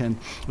don't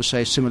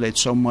simulate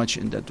so much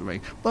in that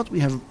direction. But we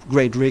have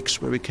great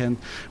rigs where we can,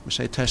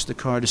 test the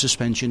car, the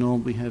suspension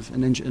on. We have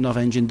enough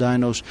engine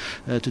dynos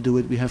to do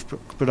it. We have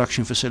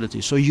production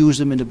facilities, so use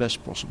them in the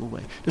best possible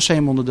way. The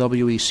same on the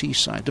WEC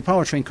side. The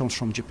powertrain comes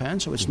from Japan,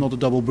 so it's not a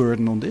double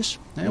burden on this.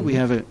 We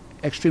have an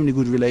extremely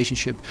good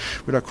relationship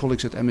with our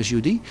colleagues at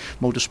MSUD,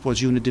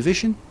 Motorsports Unit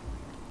Division.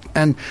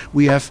 And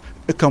we have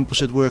a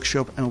composite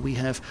workshop and we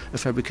have a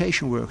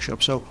fabrication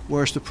workshop. So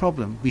where's the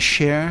problem? We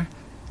share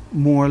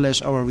more or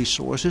less our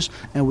resources,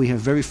 and we have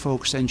very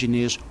focused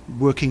engineers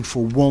working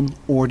for one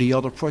or the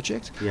other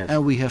project,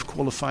 and we have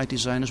qualified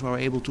designers who are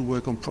able to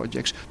work on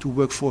projects to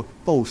work for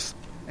both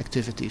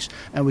activities,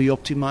 and we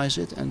optimize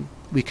it, and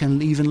we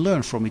can even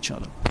learn from each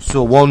other.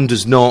 So one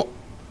does not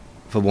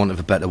for want of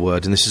a better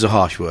word, and this is a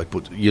harsh word,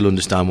 but you'll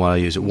understand why I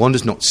use it. One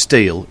does not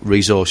steal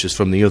resources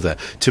from the other.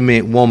 To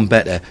make one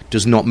better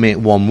does not make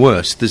one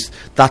worse.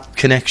 That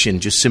connection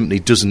just simply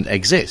doesn't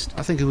exist.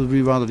 I think it would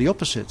be rather the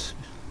opposite.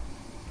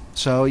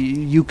 So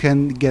you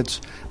can get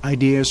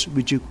ideas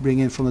which you bring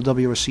in from the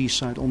WRC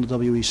side on the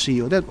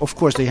WEC, or that of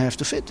course they have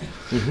to fit.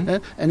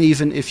 And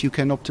even if you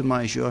can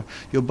optimize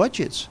your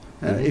budgets.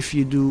 If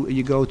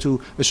you go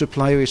to a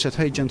supplier, you said,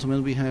 hey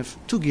gentlemen, we have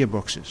 2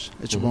 gearboxes.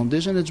 It's one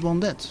this and it's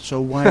one that.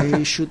 So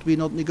why should we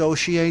not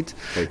negotiate?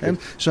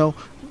 So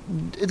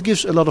it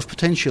gives a lot of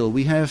potential.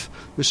 We have,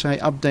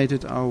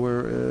 updated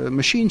our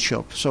machine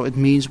shop. So it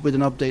means with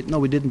an update, no,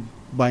 we didn't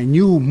buy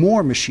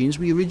more machines,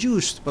 we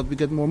reduced, but we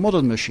get more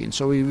modern machines.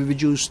 So we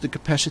reduced the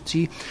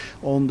capacity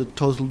on the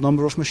total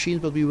number of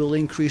machines, but we will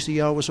increase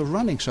the hours of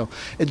running. So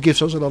it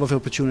gives us a lot of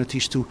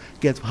opportunities to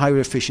get higher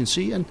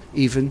efficiency and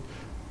even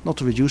not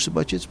to reduce the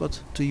budgets,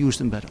 but to use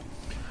them better.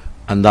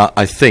 And that,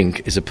 I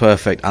think, is a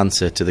perfect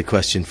answer to the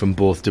question from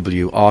both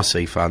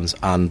WRC fans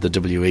and the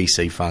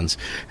WEC fans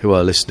who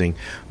are listening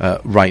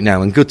right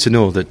now. And good to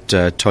know that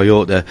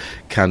Toyota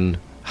can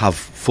have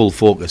full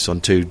focus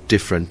on 2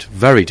 different,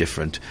 very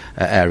different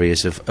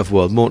areas of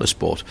world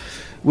motorsport.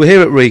 We're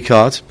here at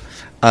Ricard.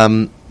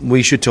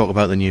 We should talk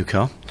about the new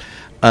car.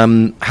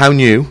 How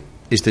new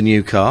is the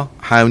new car?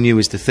 How new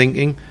is the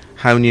thinking?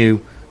 How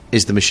new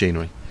is the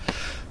machinery?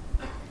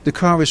 The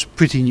car is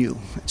pretty new.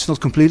 It's not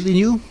completely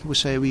new.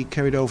 We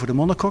carried over the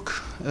monocoque,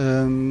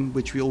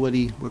 which we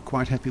already were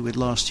quite happy with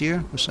last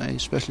year.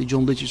 Especially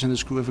John Litchers and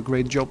his crew have a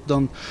great job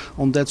done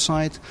on that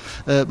side.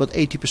 But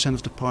 80%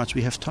 of the parts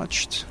we have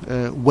touched.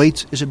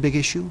 Weight is a big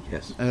issue.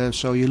 Yes.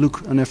 So you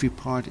look on every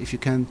part if you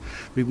can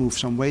remove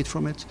some weight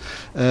from it.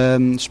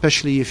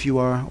 Especially if you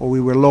are, or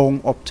we were long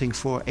opting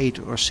for 8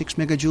 or 6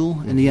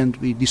 megajoule. In the end,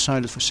 we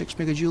decided for 6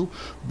 megajoule,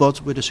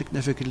 but with a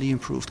significantly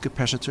improved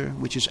capacitor,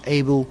 which is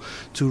able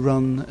to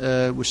run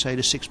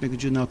the 6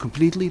 megajoule now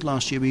completely.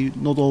 Last year we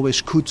not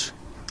always could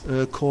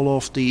call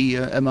off the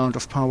amount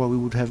of power we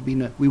would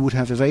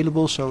have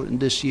available. So in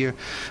this year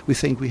we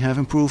think we have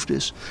improved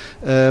this.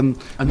 And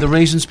the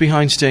reasons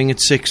behind staying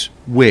at 6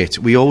 weight.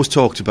 We always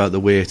talked about the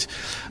weight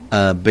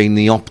being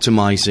the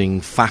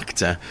optimizing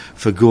factor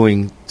for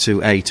going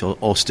to 8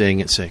 or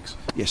staying at 6.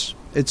 Yes.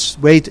 Its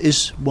weight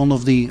is one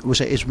of the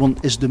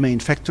is the main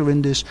factor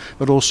in this,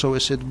 but also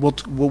is it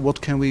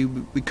what can we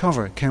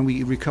recover? Can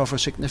we recover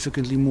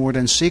significantly more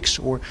than 6,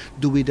 or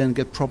do we then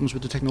get problems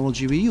with the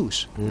technology we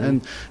use?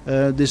 And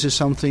this is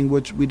something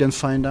which we then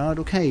find out.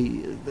 Okay,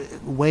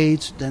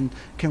 weight. Then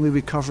can we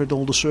recover it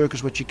all the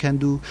circuits? What you can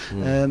do?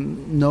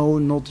 No,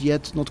 not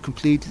yet, not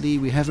completely.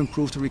 We have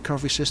improved the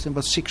recovery system,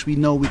 but 6 we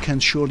know we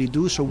can surely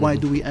do. So why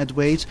do we add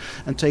weight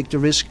and take the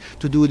risk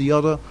to do the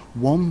other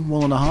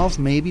 1.5,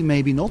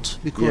 maybe not?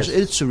 Because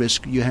it's a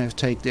risk you have to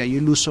take there.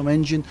 You lose some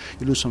engine,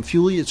 you lose some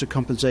fuel, it's a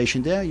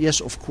compensation there. Yes,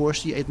 of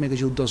course, the 8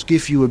 megajoule does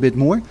give you a bit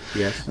more.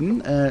 Yes.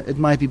 It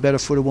might be better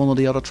for the one or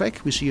the other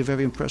track. We see a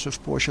very impressive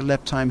Porsche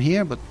lap time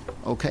here, but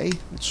okay,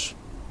 it's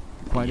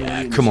quite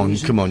early. Come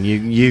on,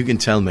 you can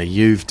tell me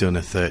you've done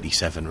a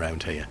 37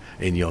 round here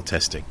in your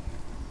testing.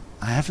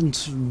 I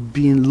haven't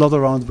been lot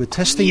around with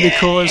testing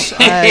because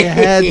I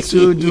had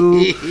to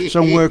do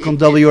some work on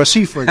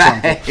WRC, for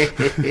example.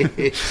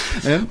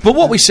 But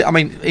what we see, I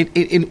mean,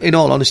 in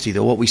all honesty,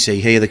 though, what we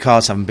see here, the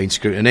cars haven't been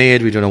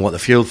scrutinised. We don't know what the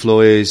fuel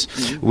flow is.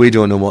 We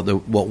don't know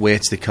what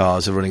weights the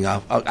cars are running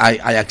at.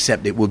 I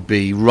accept it would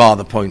be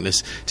rather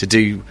pointless to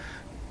do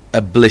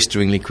a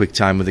blisteringly quick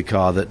time with a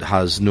car that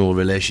has no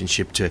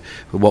relationship to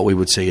what we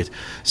would see at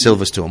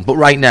Silverstone. But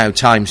right now,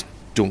 times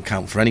don't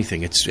count for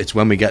anything. It's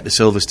when we get to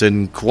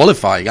Silverstone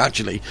qualifying,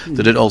 actually,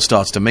 that it all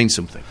starts to mean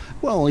something.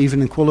 Well,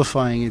 even in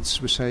qualifying,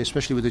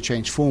 especially with the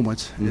change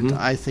format,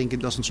 I think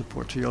it doesn't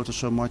support Toyota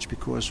so much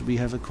because we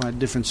have a quite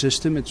different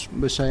system.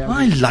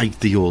 I like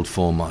the old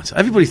format.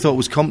 Everybody thought it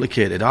was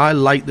complicated. I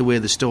like the way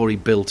the story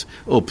built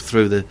up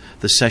through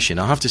the session.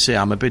 I have to say,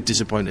 I'm a bit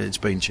disappointed it's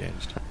been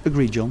changed.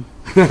 Agreed, John.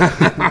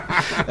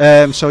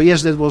 So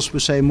yes, that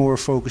was more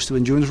focused to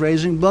endurance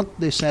racing, but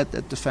they said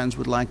that the fans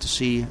would like to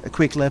see a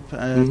quick lap,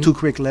 2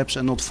 quick laps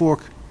and not 4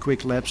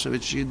 quick laps,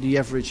 which the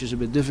average is a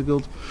bit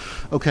difficult.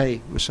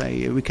 Okay,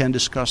 we can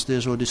discuss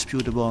this or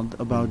dispute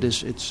about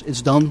this.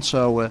 It's done.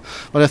 So,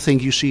 but I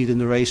think you see it in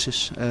the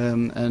races,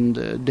 and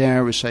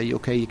there we say,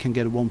 okay, you can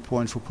get 1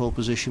 point for pole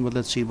position, but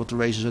let's see what the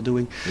races are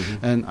doing.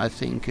 And I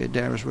think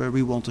there is where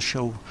we want to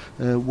show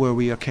where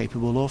we are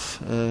capable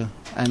of.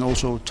 And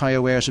also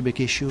tire wear is a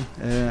big issue.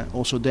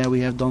 Also there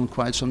we have done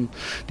quite some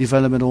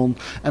development on,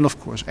 and of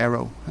course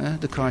aero.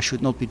 The car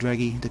should not be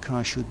draggy. The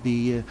car should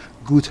be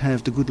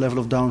have the good level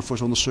of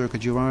downforce on the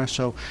circuit you are.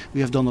 So we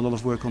have done a lot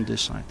of work on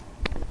this side.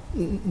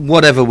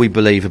 Whatever we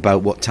believe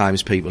about what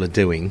times people are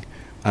doing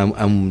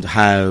and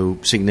how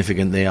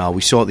significant they are,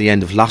 we saw at the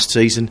end of last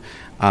season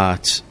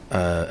at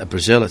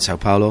Brazil, at Sao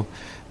Paulo.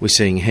 We're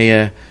seeing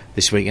here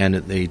this weekend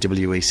at the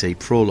WEC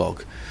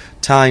Prologue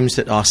times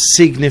that are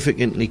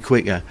significantly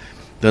quicker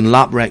than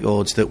lap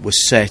records that were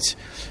set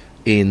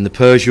in the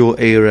Peugeot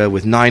era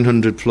with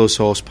 900 plus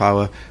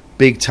horsepower,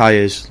 big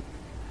tyres,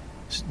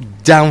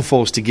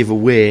 downforce to give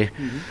away,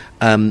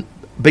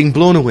 being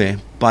blown away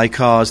by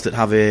cars that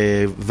have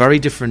a very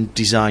different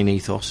design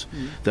ethos,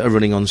 that are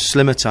running on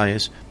slimmer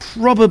tyres,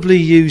 probably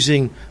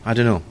using, I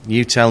don't know,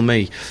 you tell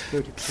me,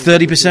 30%,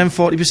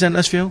 40%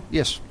 less fuel?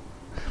 Yes.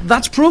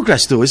 That's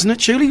progress, though, isn't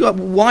it, surely?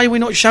 Why are we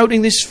not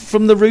shouting this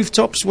from the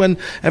rooftops when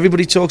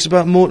everybody talks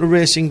about motor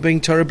racing being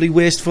terribly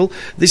wasteful?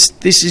 This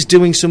is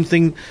doing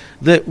something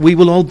that we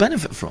will all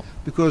benefit from.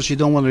 Because you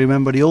don't want to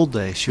remember the old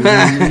days. You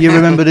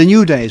remember the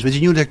new days with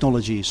the new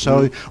technology.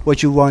 So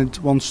what you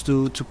wants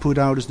to put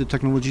out is the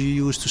technology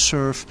you use to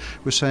serve,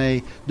 we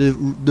say,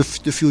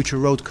 the future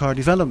road car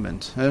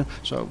development.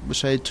 So we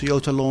say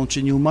Toyota launched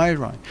a new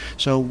Mirai.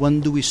 So when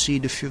do we see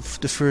the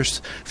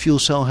first fuel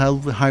cell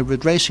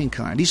hybrid racing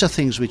car? These are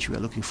things which we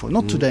are looking for.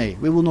 Not today.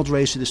 We will not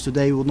race it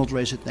today. We will not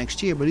race it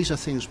next year. But these are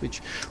things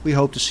which we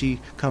hope to see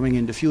coming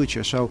in the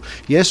future. So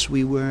yes,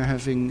 we were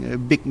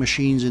having big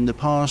machines in the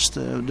past.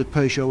 The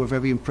Peugeot, a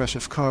very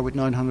impressive car with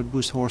 900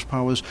 boost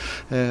horsepower,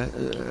 a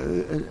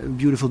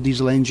beautiful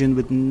diesel engine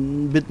with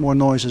a bit more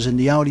noises in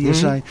the Audi,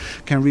 as I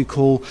can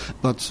recall.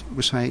 But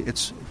we say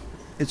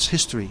it's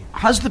history.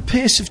 Has the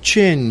pace of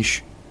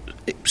change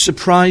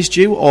surprised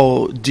you,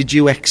 or did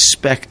you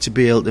expect to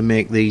be able to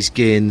make these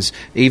gains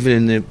even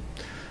in the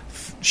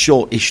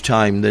short-ish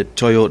time that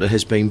Toyota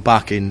has been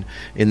back in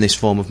this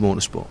form of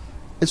motorsport?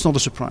 It's not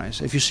a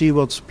surprise. If you see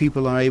what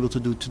people are able to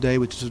do today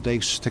with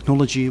today's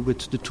technology,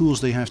 with the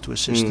tools they have to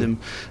assist them,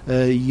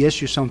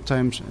 yes, you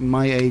sometimes, in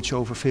my age,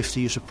 over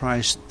 50, you're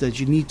surprised that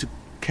you need to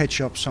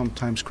catch up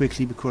sometimes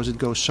quickly because it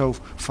goes so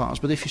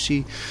fast. But if you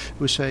see,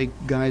 we say,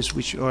 guys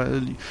which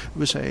are,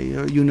 we say,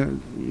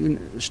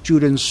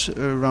 students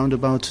around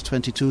about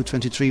 22,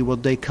 23,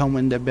 what they come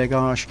in their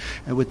bagage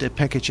with their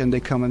package, and they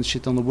come and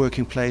sit on the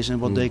working place,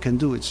 and what they can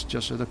do, it's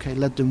just that, okay,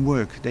 let them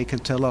work. They can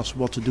tell us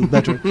what to do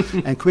better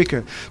and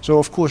quicker. So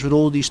of course, with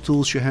all these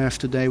tools you have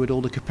today, with all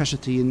the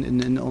capacity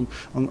on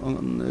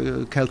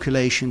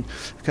calculation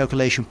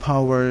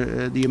power,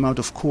 the amount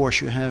of cores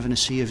you have in a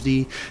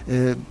CFD,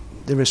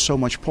 there is so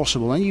much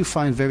possible, and you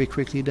find very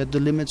quickly that the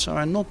limits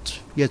are not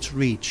yet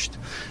reached.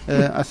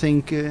 I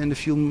think in a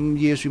few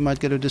years we might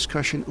get a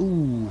discussion,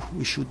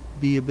 we should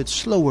be a bit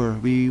slower.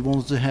 We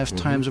want to have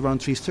times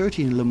around 3:30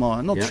 in Le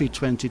Mans, not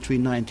 3:20,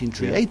 3:19,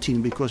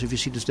 3:18, because if you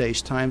see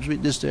today's times,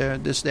 this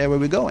there where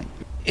we're going.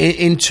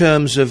 In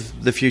terms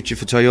of the future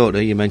for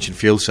Toyota, you mentioned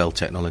fuel cell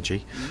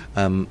technology.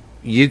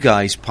 You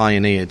guys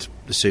pioneered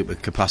the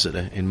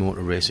supercapacitor in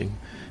motor racing,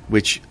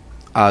 which,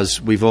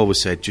 as we've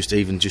always said, just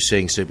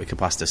seeing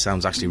supercapacitor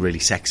sounds actually really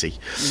sexy.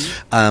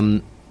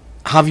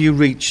 Have you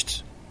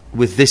reached,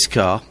 with this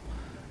car,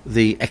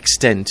 the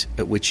extent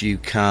at which you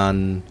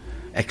can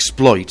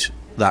exploit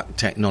that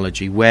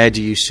technology? Where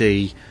do you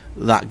see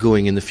that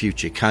going in the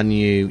future? Can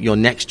your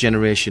next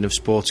generation of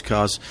sports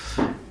cars,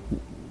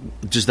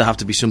 does there have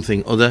to be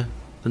something other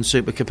than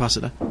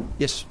supercapacitor?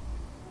 Yes.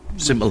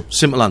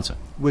 Simple answer.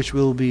 Which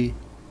will be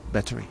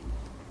battery.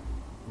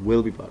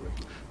 Will be battery.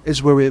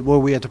 It's where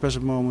we at the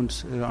present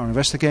moment are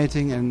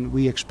investigating, and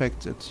we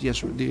expect that,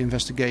 yes, the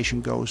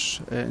investigation goes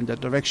in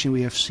that direction.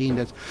 We have seen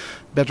that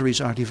batteries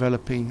are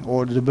developing,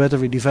 or the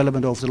battery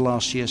development over the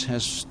last years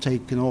has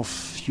taken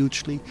off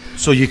hugely.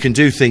 So you can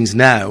do things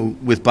now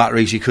with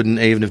batteries you couldn't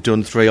even have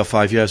done 3 or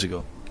 5 years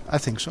ago? I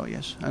think so,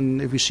 yes.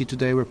 And if we see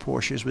today where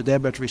Porsche is with their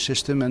battery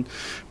system, and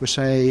we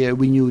say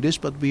we knew this,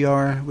 but we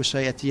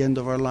say at the end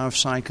of our life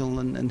cycle,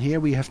 and here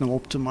we have now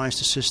optimized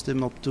the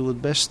system up to its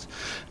best.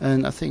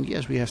 And I think,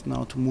 yes, we have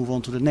now to move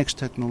on to the next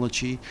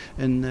technology,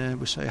 and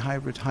we say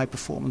hybrid high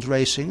performance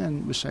racing,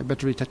 and we say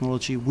battery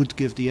technology would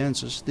give the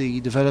answers.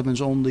 The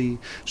developments on the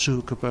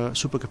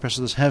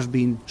supercapacitors have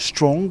been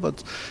strong,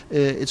 but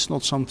it's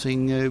not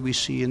something we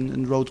see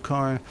in road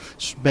car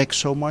back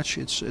so much.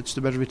 It's the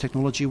battery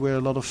technology where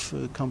a lot of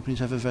companies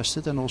have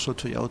invested, and also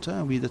Toyota,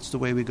 and that's the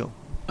way we go.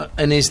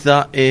 And is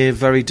that a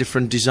very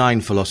different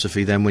design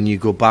philosophy then when you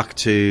go back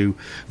to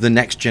the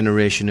next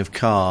generation of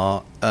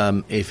car,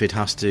 if it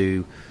has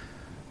to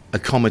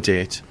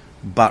accommodate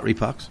battery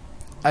packs?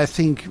 I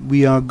think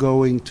we are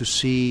going to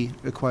see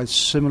a quite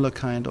similar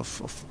kind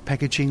of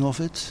packaging of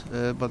it,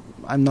 but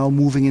I'm now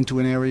moving into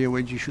an area where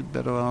you should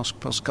better ask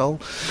Pascal.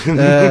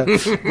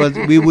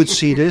 But we would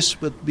see this,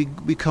 but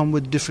we come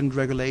with different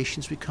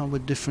regulations, we come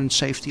with different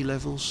safety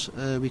levels,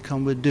 we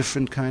come with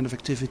different kind of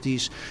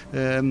activities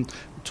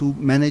to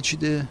manage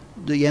the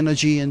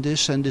energy in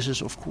this, and this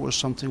is of course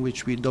something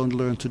which we don't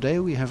learn today.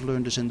 We have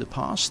learned this in the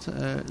past.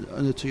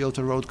 On the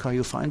Toyota road car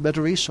you find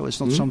batteries, so it's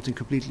not something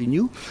completely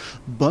new,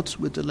 but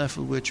with the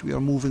level which we are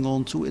moving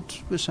on to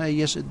it, we say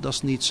yes, it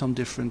does need some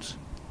different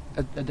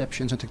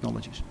adaptations and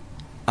technologies.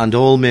 And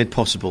all made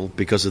possible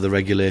because of the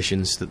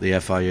regulations that the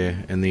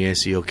FIA and the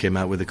ACO came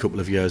out with a couple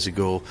of years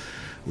ago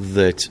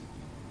that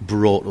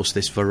brought us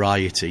this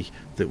variety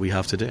that we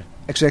have today.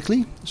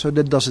 Exactly. So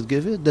that does it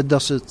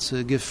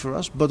give for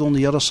us. But on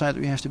the other side,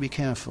 we have to be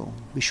careful.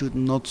 We should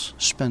not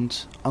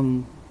spend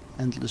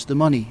endless the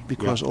money,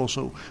 because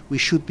also we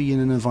should be in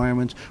an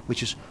environment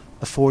which is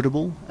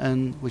affordable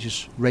and which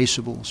is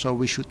raceable. So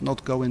we should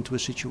not go into a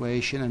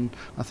situation, and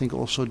I think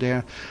also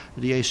there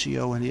the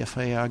ACO and the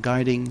FIA are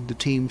guiding the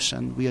teams,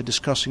 and we are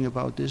discussing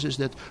about this, is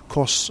that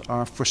costs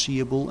are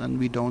foreseeable and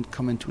we don't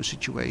come into a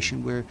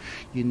situation where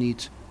you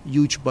need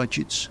huge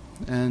budgets,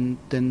 and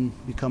then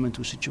we come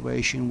into a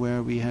situation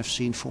where we have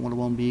seen Formula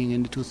One being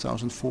in the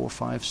 2004,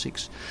 5,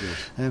 6,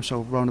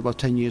 so around about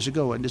 10 years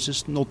ago, and this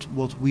is not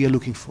what we are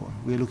looking for.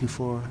 We are looking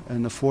for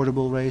an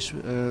affordable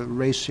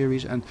race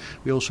series, and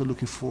we're also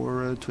looking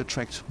for to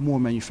attract more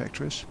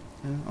manufacturers.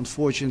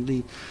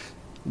 Unfortunately,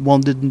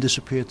 one didn't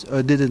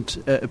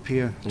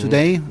appear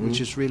today, which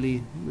is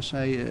really, it's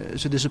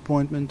a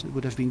disappointment. It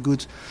would have been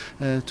good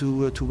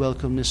to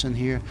welcome Nissan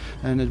here,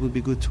 and it would be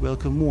good to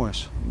welcome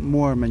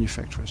more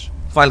manufacturers.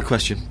 Final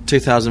question.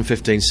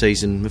 2015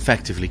 season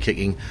effectively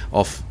kicking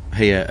off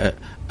here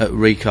at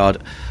Ricard.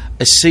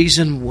 A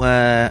season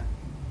where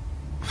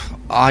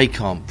I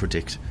can't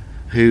predict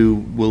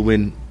who will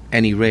win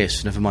any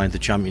race, never mind the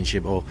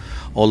championship or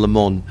Le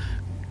Mans.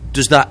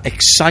 Does that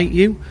excite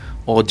you?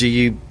 Or do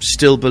you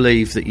still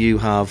believe that you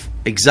have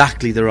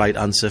exactly the right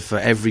answer for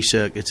every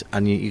circuit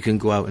and you can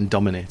go out and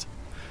dominate?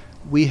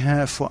 We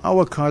have for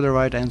our car the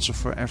right answer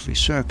for every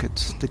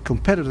circuit. The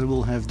competitor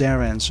will have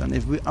their answer, and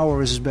if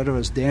ours is better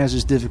as theirs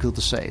is difficult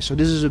to say. So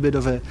this is a bit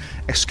of a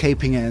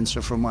escaping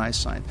answer from my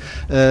side.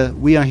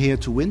 We are here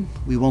to win.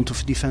 We want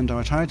to defend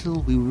our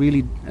title. We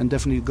really and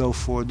definitely go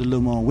for the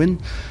Le Mans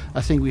win.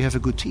 I think we have a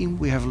good team.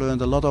 We have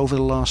learned a lot over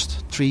the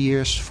last 3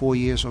 years, 4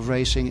 years of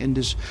racing in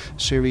this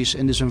series,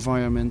 in this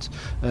environment.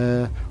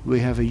 We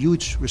have a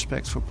huge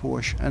respect for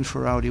Porsche and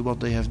for Audi, what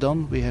they have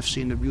done. We have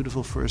seen a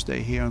beautiful first day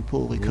here in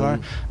Paul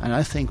Ricard, and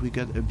I think we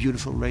get a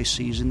beautiful race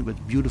season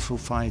with beautiful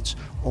fights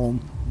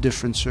on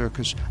different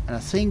circuits, and I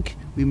think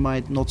we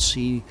might not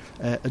see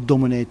a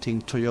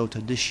dominating Toyota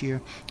this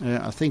year.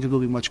 I think it will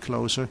be much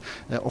closer.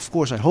 Of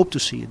course, I hope to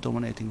see a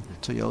dominating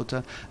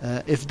Toyota.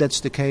 If that's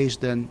the case,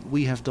 then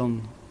we have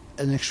done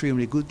an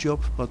extremely good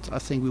job, but I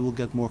think we will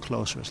get more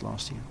closer as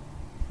last year.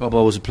 Bob,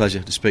 always a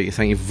pleasure to speak to you.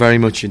 Thank you very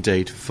much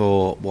indeed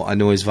for what I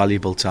know is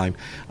valuable time,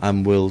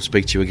 and we'll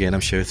speak to you again, I'm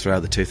sure,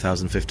 throughout the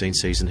 2015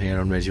 season here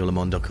on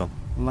RadioLeMans.com.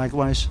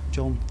 Likewise,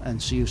 John, and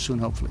see you soon,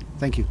 hopefully.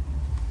 Thank you.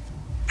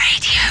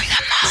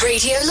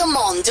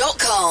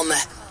 RadioLeMans.com.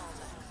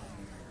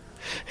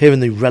 Here in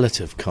the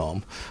relative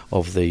calm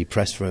of the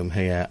press room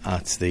here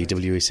at the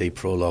WEC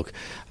Prologue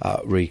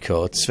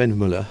Ricard, Sven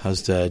Muller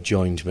has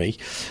joined me.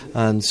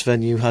 And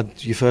Sven, you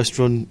had your first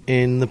run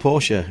in the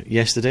Porsche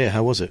yesterday.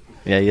 How was it?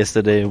 Yeah,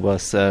 yesterday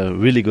was a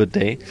really good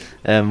day.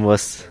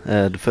 Was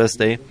the first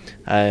day.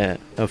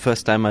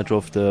 First time I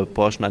drove the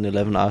Porsche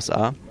 911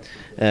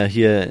 RSR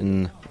here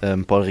in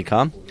Paul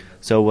Ricard.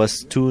 So it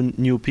was 2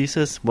 new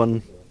pieces.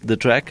 One, the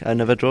track I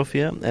never drove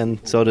here, and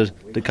so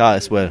the car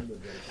as well.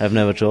 I've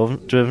never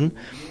driven,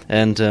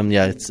 and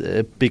it's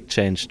a big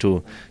change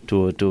to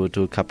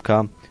Cup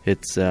car.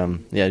 It's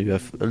you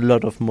have a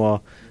lot of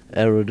more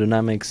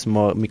aerodynamics,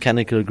 more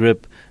mechanical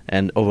grip,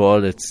 and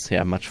overall it's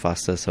much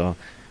faster. So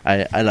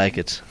I like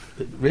it.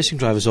 Racing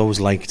drivers always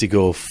like to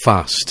go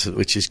fast,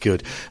 which is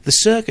good. The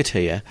circuit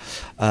here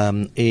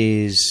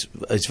is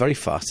very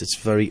fast. It's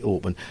very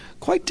open.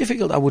 Quite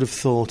difficult, I would have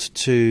thought,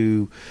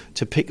 to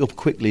pick up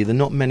quickly. There are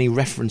not many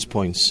reference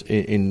points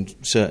in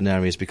certain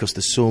areas because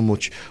there's so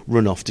much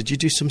runoff. Did you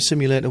do some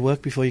simulator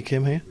work before you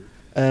came here?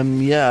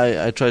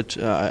 I tried.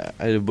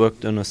 I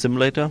worked on a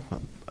simulator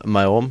at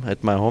my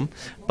home,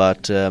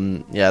 but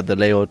the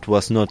layout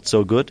was not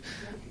so good.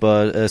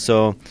 But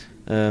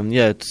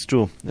it's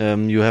true.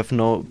 You have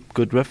no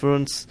good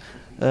reference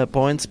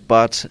points,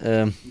 but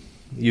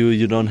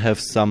you don't have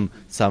some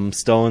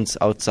stones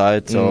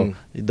outside, so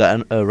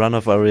the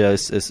runoff area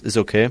is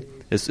okay,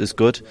 is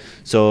good.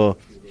 So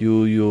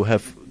you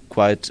have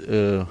quite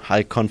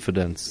high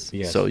confidence,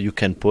 so you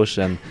can push,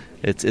 and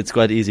it's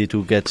quite easy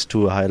to get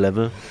to a high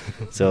level.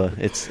 So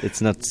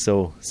it's not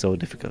so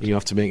difficult. You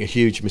have to make a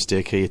huge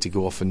mistake here to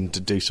go off and to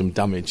do some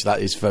damage.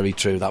 That is very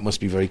true. That must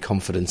be very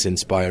confidence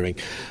inspiring.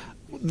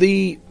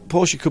 The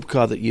Porsche Cup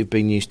car that you've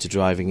been used to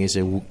driving is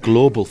a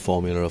global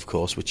formula, of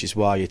course, which is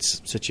why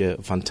it's such a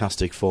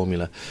fantastic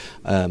formula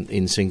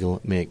in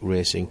single-make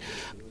racing.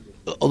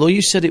 Although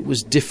you said it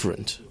was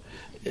different,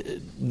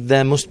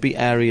 there must be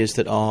areas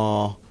that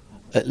are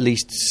at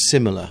least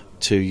similar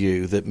to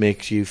you that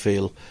makes you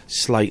feel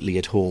slightly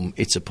at home.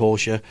 It's a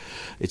Porsche.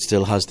 It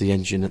still has the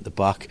engine at the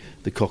back.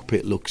 The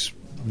cockpit looks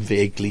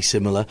vaguely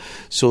similar.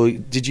 So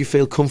did you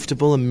feel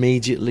comfortable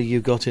immediately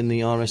you got in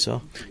the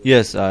RSR?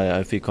 Yes,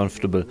 I feel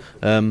comfortable.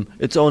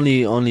 It's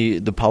only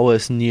the power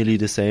is nearly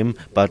the same,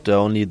 but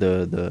only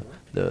the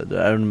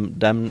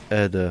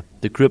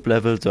grip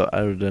level, the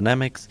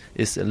aerodynamics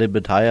is a little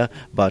bit higher,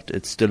 but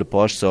it's still a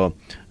Porsche. So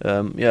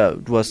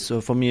it was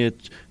for me.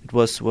 It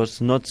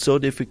was not so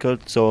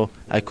difficult. So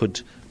I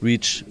could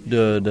reach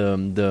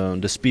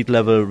the speed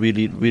level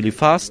really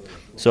fast.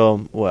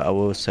 So I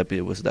was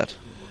happy with that.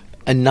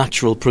 A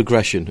natural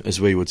progression,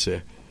 as we would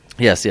say.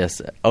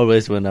 Yes.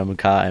 Always when I'm in a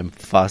car, I'm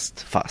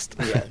fast.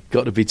 Yeah,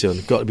 got to be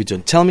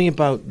done. Tell me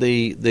about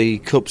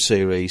the Cup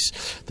Series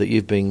that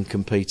you've been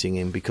competing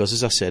in, because,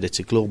 as I said, it's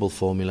a global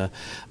formula.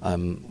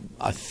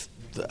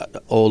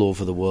 All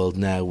over the world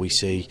now we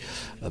see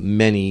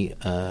many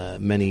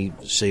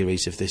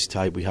series of this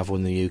type. We have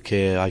one in the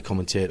UK. I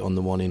commentate on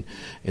the one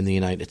in the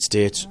United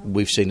States.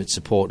 We've seen it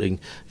supporting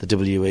the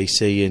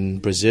WEC in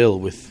Brazil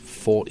with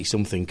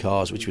 40-something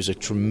cars, which was a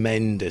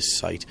tremendous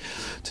sight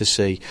to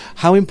see.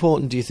 How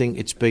important do you think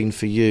it's been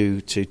for you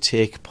to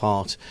take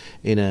part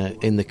in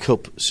the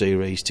Cup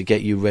Series to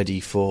get you ready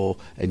for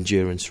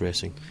endurance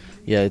racing?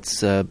 Yeah,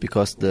 it's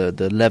because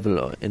the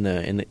level in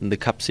the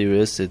Cup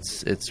Series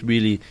it's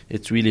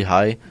really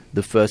high.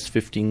 The first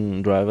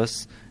 15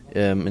 drivers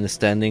in the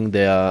standing,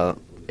 they are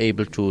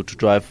able to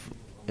drive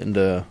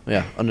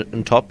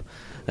on top,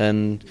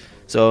 and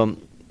so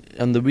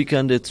on the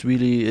weekend it's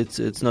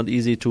not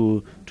easy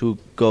to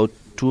go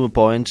to a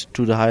point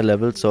to the high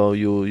level. So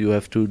you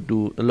have to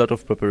do a lot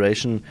of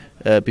preparation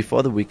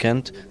before the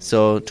weekend,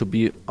 so to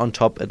be on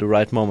top at the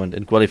right moment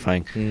in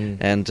qualifying.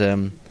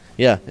 And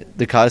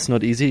the car is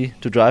not easy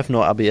to drive,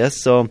 no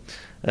ABS, so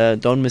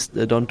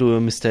don't do a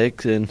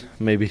mistake. And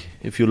maybe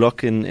if you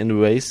lock in the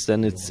race,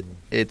 then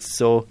it's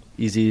so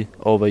easy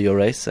over your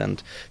race.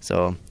 And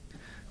so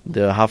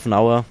the half an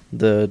hour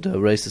the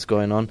race is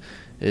going on,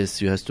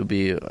 is you have to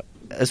be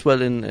as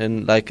well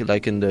in like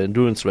in the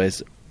endurance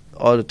race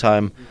all the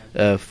time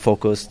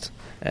focused,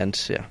 and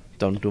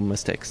don't do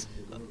mistakes.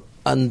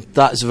 And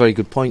that's a very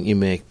good point you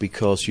make,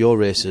 because your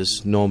race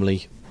is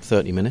normally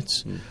 30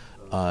 minutes.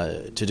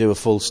 To do a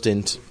full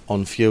stint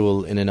on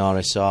fuel in an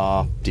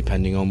RSR,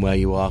 depending on where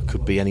you are,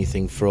 could be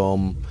anything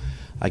from,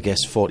 I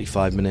guess,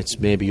 45 minutes,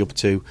 maybe up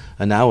to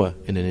an hour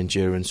in an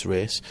endurance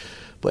race.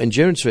 But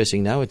endurance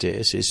racing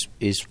nowadays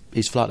is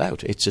flat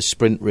out. It's a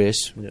sprint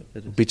race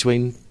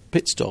between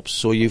pit stops.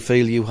 So you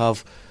feel you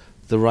have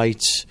the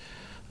right,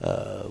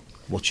 the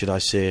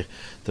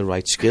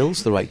right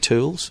skills, the right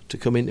tools to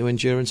come into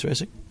endurance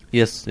racing?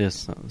 Yes.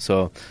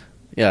 So,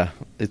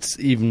 it's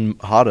even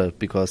harder,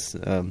 because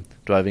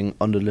driving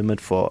on the limit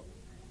for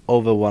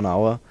over 1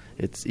 hour,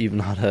 it's even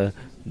harder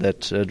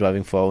than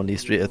driving for only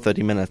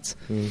 30 minutes.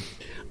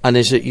 And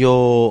is it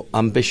your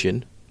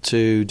ambition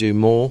to do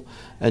more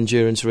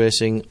endurance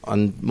racing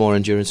and more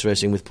endurance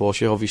racing with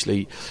Porsche?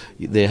 Obviously,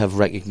 they have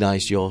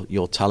recognised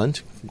your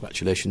talent.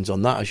 Congratulations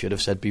on that, I should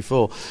have said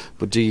before.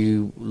 But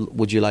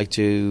would you like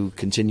to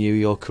continue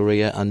your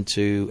career and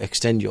to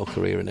extend your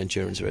career in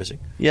endurance racing?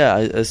 Yeah,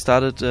 I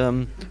started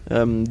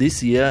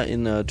this year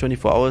in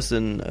 24 hours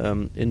in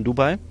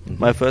Dubai,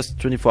 my first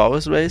 24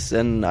 hours race,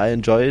 and I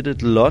enjoyed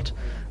it a lot.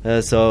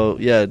 That's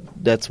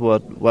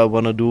what I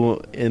want to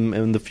do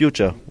in the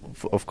future.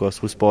 Of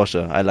course, with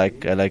Porsche, I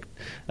like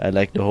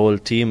the whole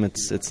team.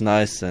 It's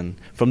nice, and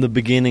from the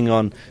beginning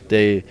on,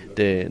 they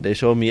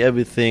show me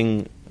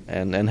everything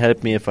and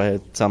help me if I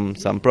had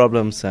some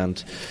problems,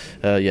 and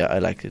I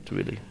like it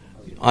really.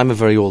 I'm a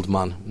very old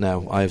man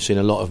now. I have seen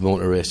a lot of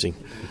motor racing.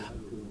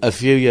 A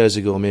few years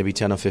ago, maybe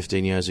 10 or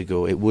 15 years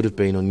ago, it would have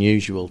been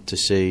unusual to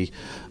see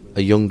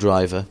a young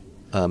driver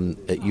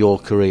at your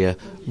career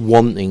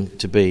wanting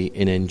to be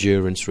in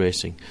endurance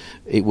racing.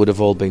 It would have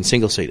all been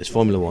single-seaters,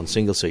 Formula 1,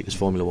 single-seaters,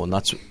 Formula 1.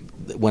 That's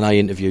when I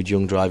interviewed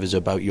young drivers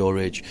about your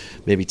age,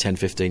 maybe 10,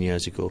 15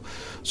 years ago.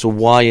 So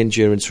why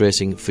endurance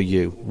racing for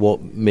you?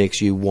 What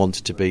makes you want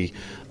to be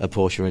a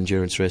Porsche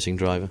endurance racing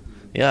driver?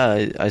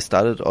 Yeah, I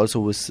started also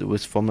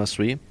with Formula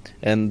 3,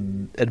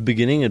 and at the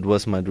beginning it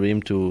was my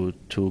dream to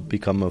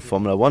become a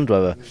Formula 1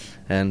 driver,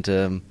 and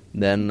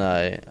then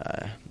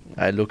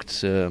I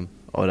looked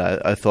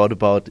I thought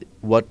about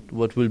what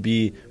will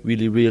be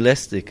really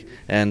realistic,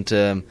 and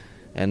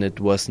it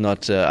was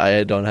not.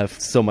 I don't have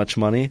so much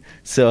money,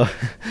 so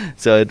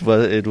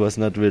it was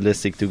not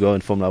realistic to go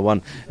in Formula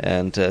 1,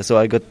 and so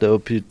I got the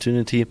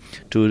opportunity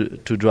to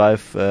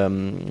drive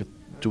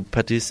to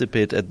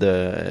participate at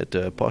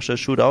the Porsche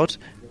shootout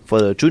for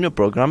the junior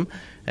program,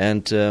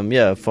 and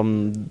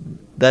from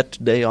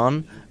that day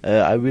on,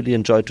 I really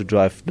enjoyed to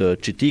drive the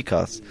GT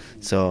cars.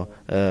 So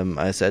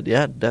I said,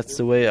 that's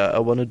the way I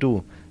want to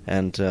do.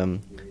 And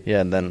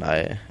and then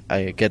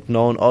I get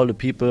known all the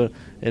people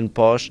in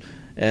Porsche,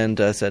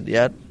 and I said,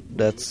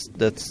 that's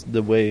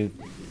the way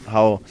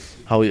how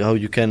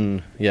you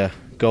can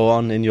go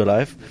on in your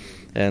life.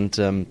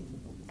 And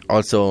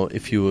also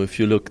if you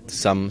look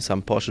some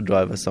Porsche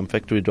drivers, some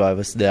factory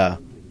drivers, they are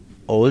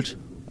old.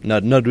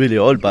 Not really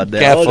old, but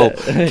they're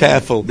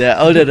careful. They're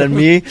older than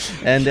me,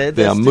 and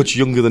they are much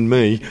younger than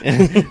me.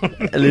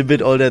 A little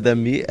bit older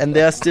than me, and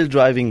they are still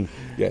driving.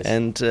 Yes.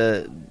 And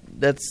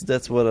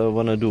that's what I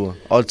want to do.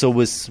 Also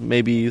with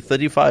maybe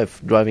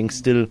 35, driving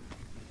still.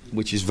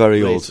 Which is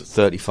very old.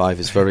 35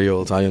 is very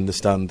old, I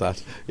understand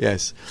that,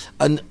 yes.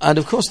 And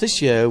of course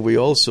this year we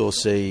also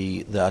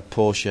see that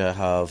Porsche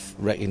have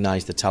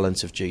recognised the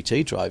talents of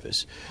GT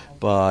drivers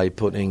by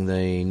putting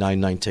the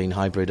 919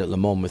 hybrid at Le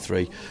Mans with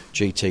 3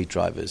 GT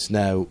drivers.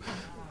 Now,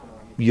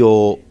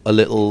 you're a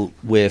little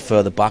way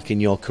further back in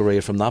your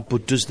career from that,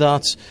 but does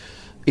that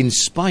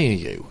inspire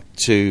you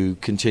to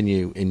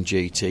continue in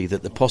GT,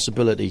 that the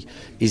possibility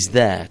is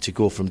there to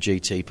go from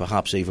GT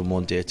perhaps even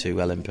one day to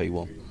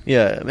LMP1?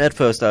 Yeah, at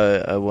first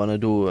I want to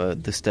do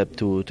the step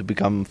to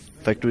become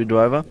factory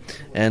driver,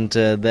 and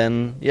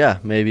then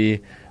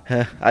maybe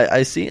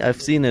I've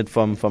seen it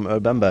from Earl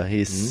Bamber.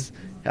 He's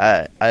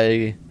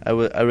I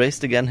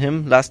raced again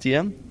him last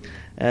year,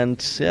 and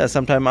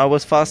sometime I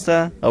was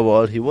faster,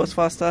 he was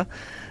faster,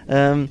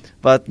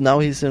 but now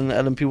he's in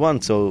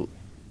LMP1,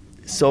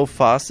 so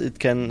fast it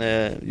can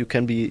you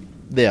can be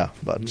there.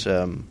 But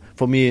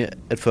for me,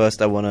 at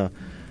first I want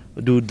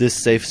to do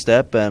this safe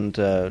step and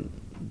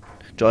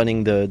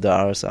joining the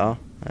RSR,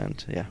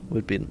 and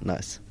would be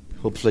nice.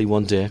 Hopefully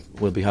one day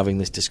we'll be having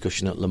this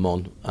discussion at Le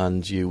Mans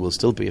and you will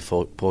still be a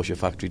Porsche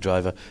factory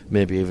driver,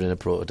 maybe even in a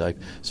prototype.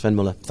 Sven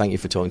Muller, thank you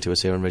for talking to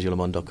us here on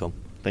RadioLeMans.com.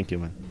 Thank you,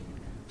 man.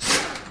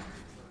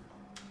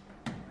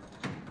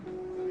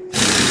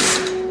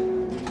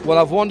 Well,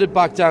 I've wandered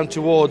back down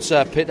towards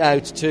pit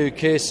out to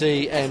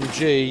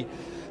KCMG,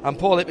 and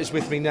Paul Hipp is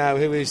with me now,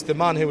 who is the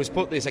man who has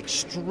put this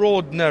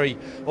extraordinary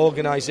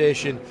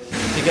organisation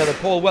together.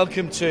 Paul,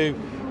 welcome to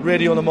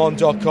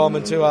RadioLeMans.com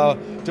and to our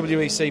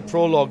WEC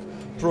Prologue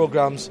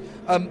programmes.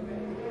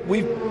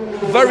 We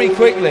very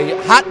quickly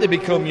had to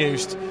become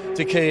used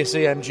to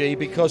KCMG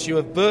because you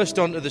have burst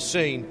onto the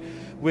scene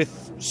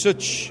with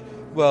such,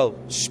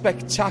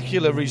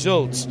 spectacular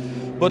results.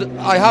 But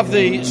I have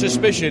the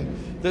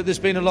suspicion that there's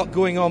been a lot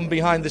going on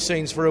behind the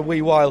scenes for a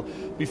wee while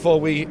before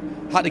we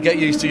had to get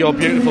used to your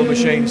beautiful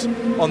machines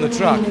on the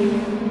track.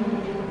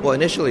 Well,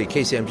 initially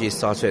KCMG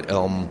started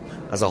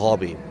as a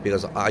hobby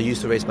because I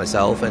used to race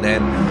myself, and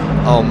then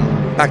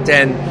back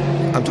then,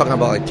 I'm talking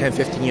about like 10,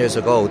 15 years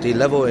ago, the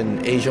level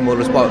in Asian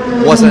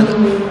motorsport wasn't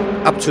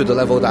up to the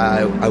level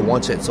that I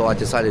wanted, so I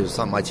decided to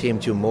start my team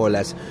to more or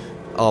less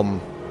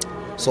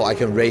so I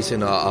can race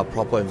in a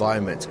proper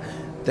environment.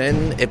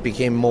 Then it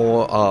became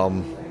more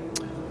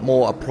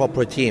a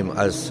proper team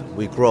as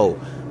we grow.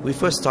 We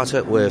first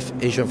started with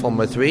Asian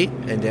Formula 3,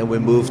 and then we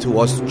moved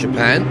towards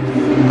Japan,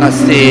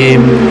 as the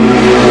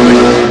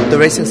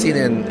racing scene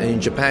in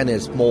Japan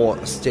is more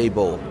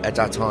stable at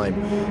that time.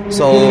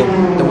 So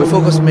then we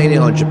focused mainly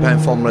on Japan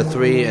Formula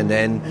 3, and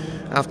then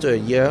after a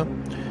year,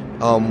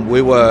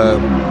 we were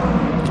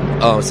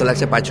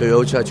selected by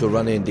Toyota to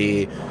run in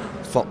the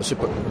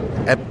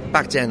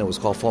back then it was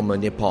called Formula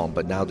Nippon,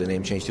 but now the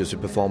name changed to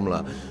Super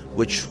Formula,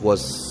 which was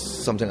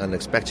something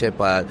unexpected,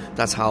 but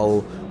that's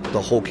how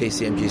the whole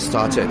KCMG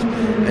started.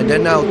 And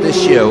then now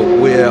this year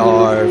we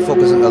are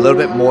focusing a little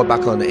bit more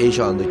back on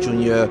Asia, on the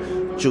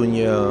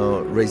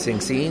junior racing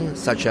scene,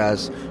 such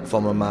as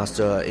Formula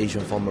Master,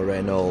 Asian Formula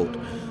Renault.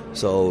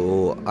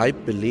 So I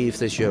believe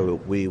this year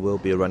we will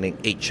be running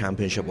 8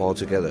 championships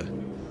altogether.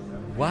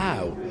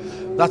 Wow,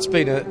 that's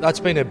been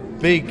a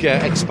big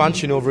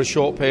expansion over a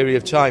short period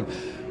of time.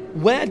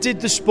 Where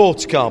did the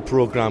sports car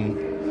programme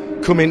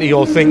come into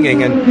your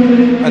thinking,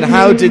 and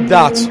how did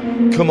that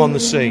come on the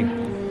scene?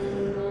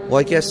 Well,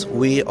 I guess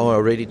we are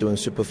already doing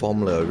Super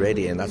Formula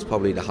already, and that's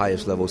probably the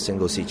highest level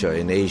single-seater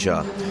in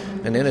Asia.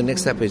 And then the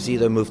next step is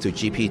either move to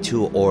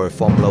GP2 or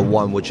Formula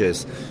 1, which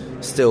is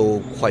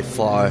still quite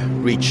far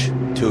reach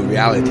to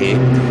reality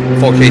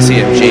for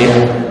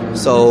KCMG.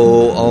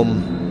 So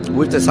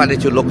we've decided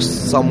to look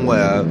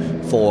somewhere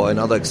for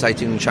another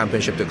exciting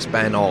championship to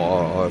expand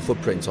our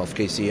footprint of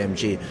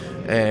KCMG.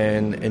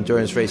 And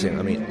endurance racing,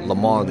 I mean, Le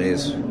Mans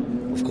is,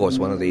 of course,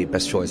 one of the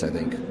best choice, I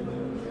think.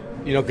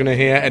 You're not going to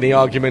hear any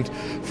argument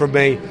from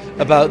me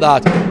about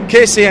that.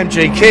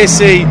 KCMG,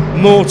 KC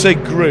Motor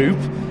Group,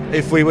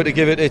 if we were to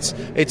give it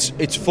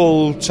its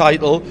full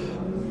title.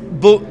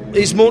 But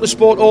is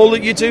motorsport all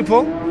that you do,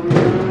 Paul?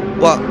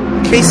 Well,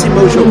 KC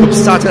Motor Group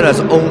started as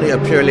only a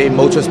purely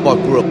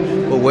motorsport group,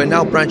 but we're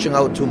now branching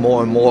out to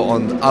more and more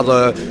on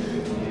other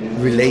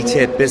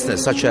related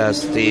business, such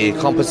as the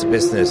composite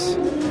business.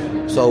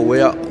 So we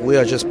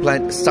are just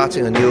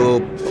starting a new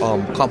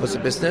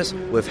composite business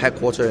with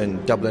headquarters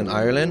in Dublin,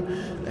 Ireland,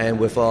 and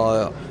with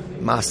a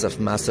massive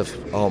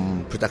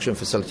production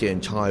facility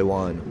in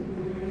Taiwan.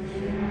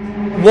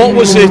 What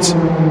was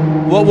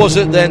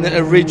it then that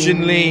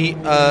originally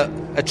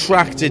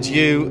attracted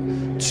you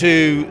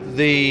to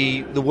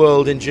the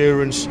World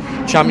Endurance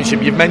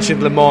Championship? You've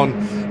mentioned Le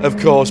Mans, of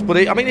course, but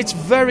it's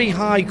very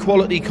high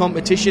quality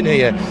competition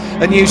here,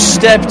 and you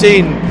stepped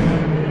in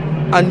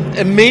and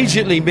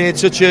immediately made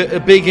such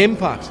a big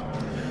impact.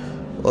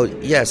 Well,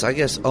 yes, I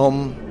guess.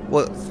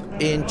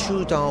 In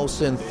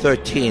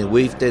 2013,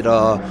 we did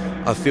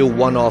a few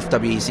one-off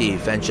WEC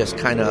events, just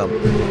kind of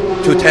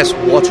to test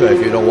water, if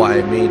you know what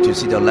I mean, to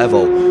see the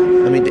level.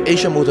 I mean, the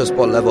Asian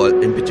motorsport level,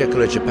 in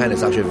particular Japan,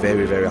 is actually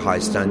very, very high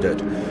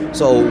standard.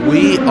 So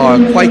we are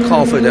quite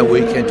confident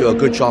we can do a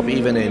good job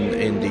even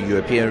in the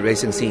European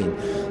racing scene.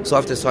 So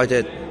I've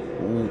decided,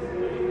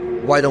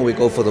 why don't we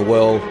go for the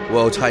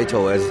world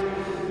title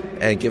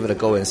and give it a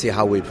go and see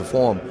how we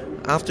perform.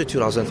 After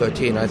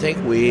 2013, I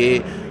think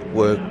we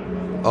were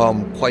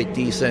quite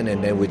decent,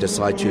 and then we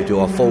decided to do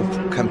a full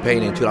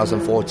campaign in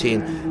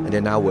 2014, and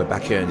then now we're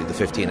back here in the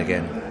 15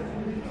 again.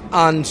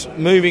 And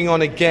moving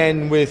on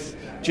again with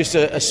just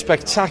a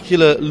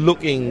spectacular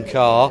looking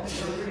car,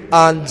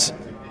 and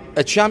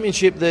a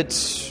championship that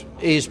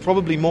is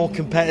probably more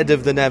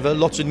competitive than ever.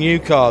 Lots of new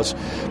cars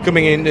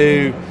coming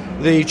into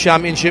the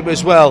championship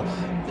as well.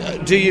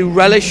 Do you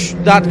relish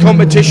that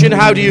competition?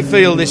 How do you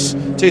feel this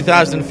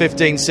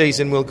 2015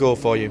 season will go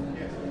for you?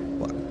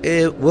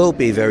 It will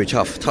be very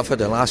tougher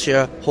than last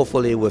year.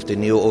 Hopefully with the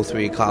new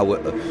 03 car,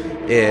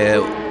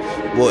 it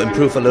will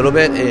improve a little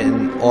bit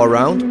in all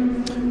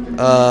around.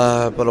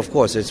 But of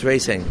course, it's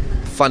racing.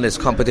 Fun is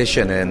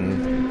competition,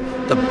 and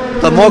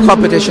the more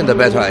competition, the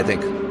better, I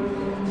think.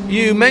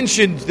 You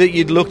mentioned that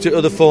you'd looked at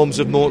other forms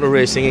of motor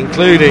racing,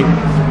 including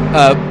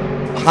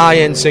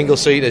high-end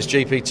single-seaters,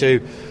 GP2,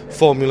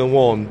 Formula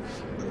 1.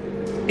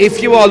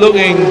 If you are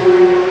looking,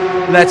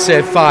 let's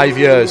say, 5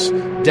 years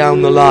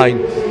down the line,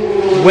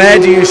 where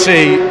do you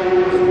see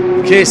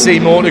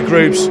KC Motor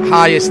Group's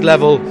highest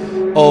level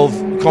of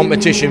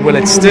competition? Will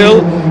it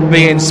still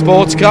be in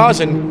sports cars,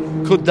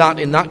 and could that,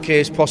 in that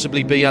case,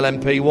 possibly be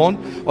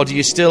LMP1? Or do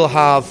you still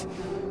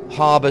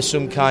harbour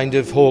some kind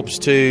of hopes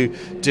to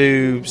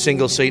do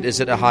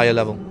single-seaters at a higher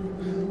level?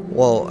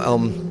 Well,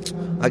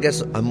 I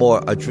guess I'm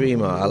more a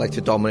dreamer. I like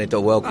to dominate the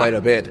world quite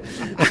a bit.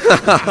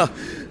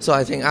 So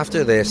I think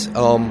after this,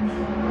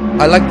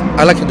 I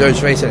like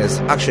endurance racing. It's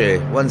actually,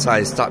 once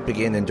I start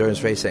beginning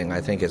endurance racing,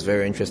 I think it's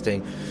very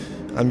interesting.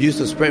 I'm used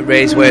to sprint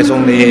race where it's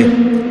only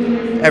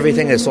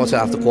everything is sorted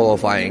after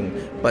qualifying,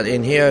 but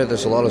in here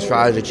there's a lot of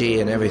strategy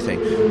and everything.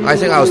 I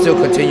think I'll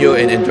still continue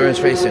in endurance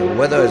racing,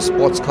 whether it's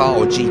sports car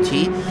or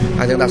GT.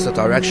 I think that's the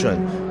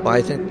direction. But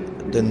I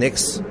think the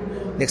next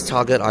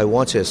target I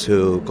want is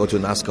to go to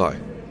NASCAR.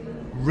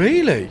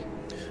 Really?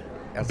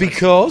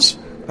 Because?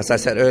 As I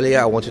said earlier,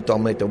 I want to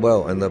dominate the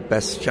world, and the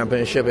best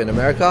championship in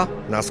America,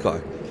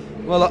 NASCAR.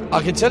 Well,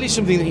 I can tell you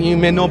something that you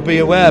may not be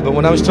aware, but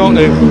when I was talking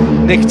to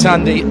Nick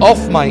Tandy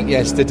off mic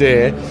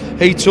yesterday,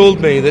 he told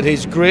me that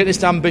his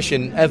greatest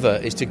ambition ever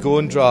is to go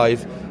and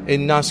drive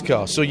in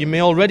NASCAR. So you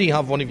may already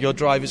have one of your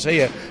drivers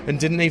here and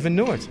didn't even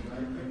know it.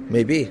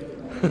 Maybe.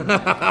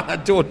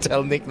 Don't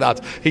tell Nick that.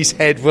 His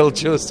head will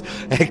just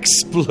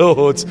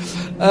explode.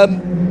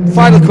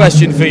 Final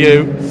question for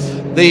you.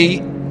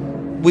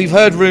 We've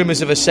heard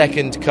rumours of a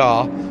second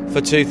car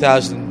for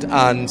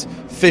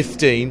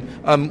 2015.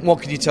 What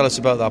could you tell us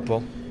about that,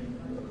 Paul?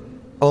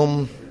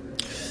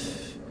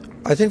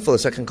 I think for the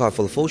second car,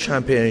 for the full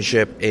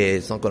championship,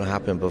 it's not going to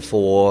happen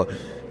before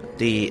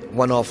the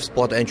one-off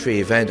sport entry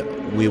event.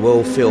 We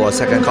will fill a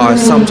second car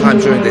sometime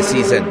during the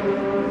season.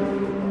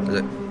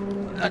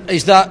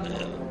 Is that...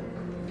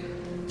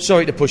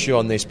 Sorry to push you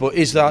on this, but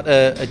is that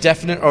a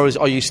definite, or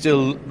are you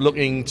still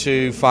looking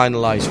to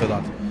finalise for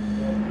that?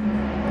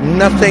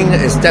 Nothing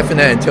is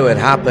definite until it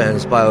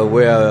happens, but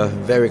we're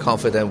very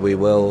confident we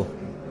will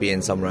be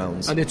in some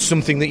rounds. And it's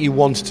something that you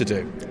want to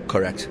do?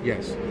 Correct.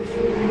 Yes.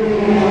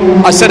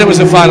 I said it was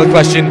a final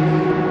question.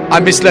 I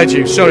misled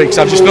you. Sorry, because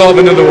I've just thought of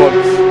another one.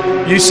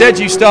 You said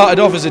you started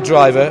off as a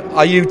driver.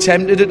 Are you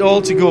tempted at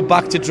all to go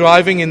back to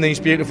driving in these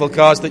beautiful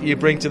cars that you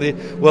bring to the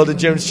World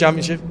Endurance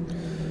Championship?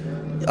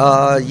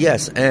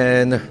 Yes,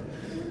 and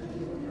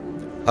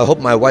I hope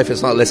my wife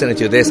is not listening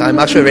to this. I'm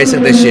actually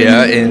racing this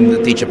year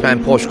in the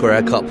Japan Porsche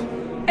Carrera Cup.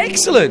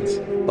 Excellent.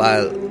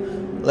 But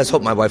let's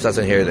hope my wife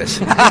doesn't hear this.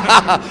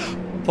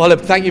 Paul,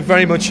 thank you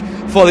very much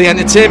for the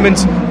entertainment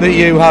that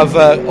you have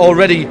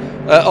already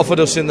offered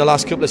us in the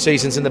last couple of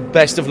seasons, and the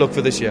best of luck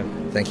for this year.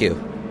 Thank you.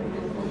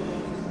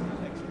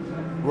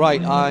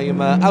 Right, I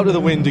am out of the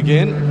wind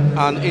again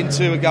and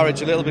into a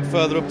garage a little bit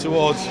further up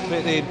towards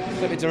Pepe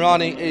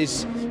Durrani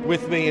is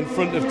with me in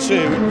front of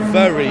two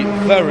very,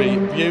 very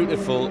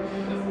beautiful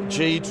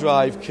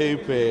G-Drive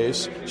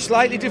coupes.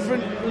 Slightly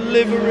different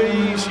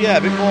liveries, yeah,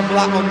 a bit more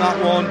black on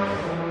that one,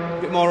 a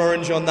bit more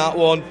orange on that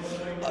one.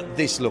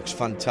 This looks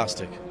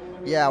fantastic.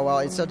 Yeah, well,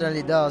 it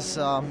certainly does.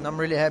 I'm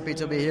really happy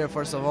to be here,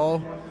 first of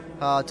all,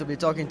 to be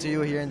talking to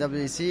you here in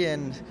WEC,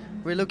 and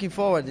we're looking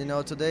forward. You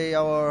know, today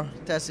our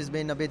test has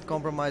been a bit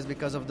compromised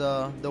because of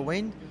the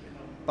wind,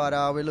 but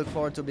we look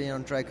forward to being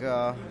on track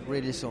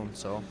really soon.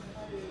 So,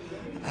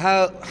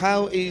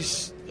 how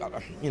is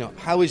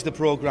the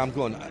program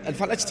going? In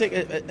fact, let's take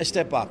a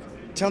step back.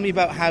 Tell me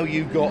about how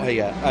you got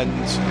here and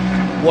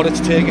what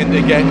it's taken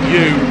to get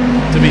you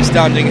to be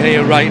standing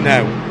here right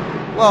now.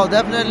 Well,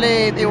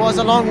 definitely it was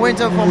a long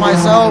winter for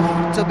myself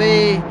to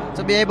be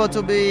able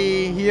to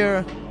be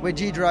here with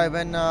G-Drive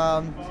and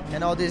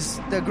all this.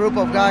 The group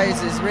of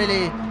guys is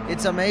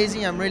it's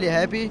amazing. I'm really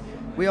happy.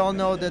 We all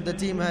know that the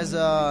team has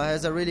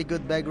a really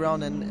good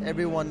background and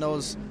everyone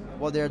knows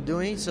what they're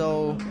doing.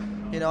 So,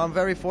 you know, I'm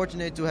very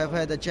fortunate to have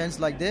had a chance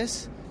like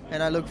this,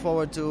 and I look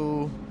forward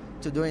to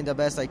doing the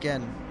best I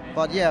can.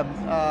 But yeah,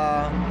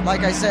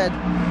 like I said,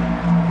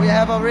 we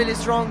have a really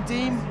strong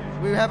team.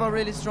 We have a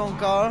really strong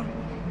car.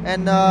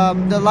 And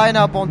the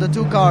lineup on the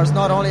two cars,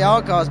 not only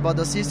our cars, but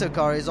the sister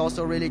car is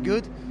also really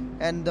good.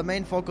 And the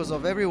main focus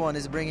of everyone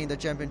is bringing the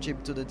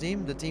championship to the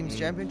team's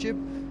championship.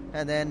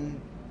 And then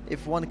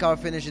if one car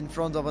finishes in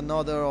front of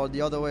another or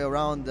the other way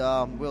around,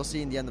 we'll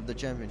see in the end of the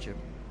championship.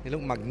 They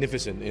look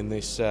magnificent in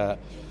this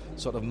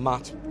sort of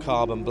matte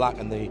carbon black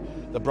and the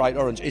bright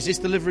orange. Is this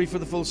the livery for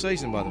the full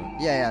season, by the way?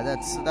 Yeah,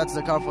 that's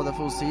the car for the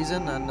full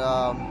season, and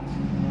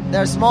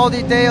there are small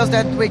details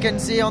that we can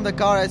see on the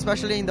car,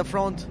 especially in the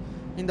front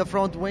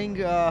wing,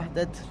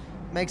 that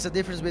makes a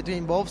difference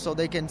between both, so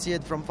they can see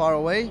it from far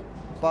away.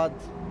 But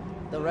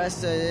the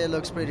rest, it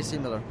looks pretty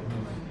similar.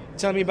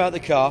 Tell me about the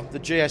car. The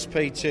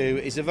GSP2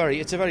 is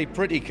it's a very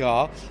pretty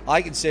car.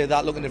 I can say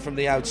that looking at it from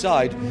the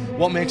outside.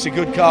 What makes a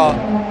good car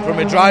from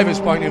a driver's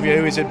point of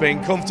view is it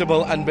being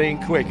comfortable and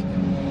being quick.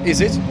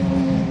 Is it?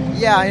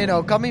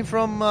 Yeah, coming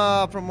from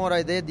what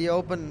I did, the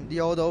old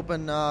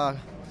open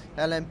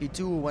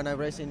LMP2 when I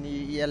raced in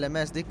the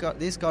ELMS,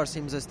 this car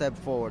seems a step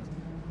forward.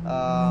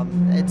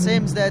 It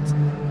seems that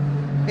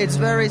it's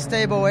very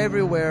stable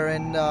everywhere,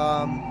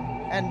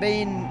 and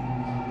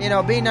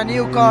being a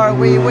new car,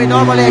 we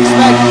normally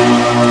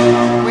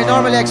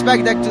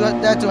expect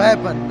that to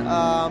happen.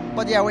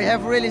 But yeah, we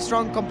have really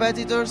strong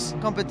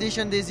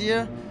competition this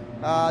year.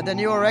 The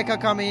new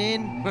Oreca coming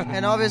in,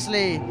 and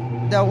obviously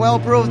the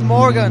well-proved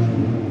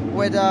Morgan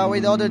with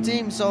other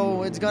teams.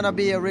 So it's gonna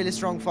be a really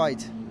strong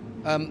fight.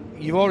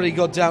 You've already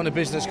got down to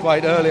business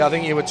quite early. I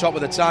think you were top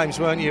of the times,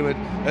 weren't you,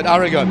 at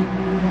Aragon?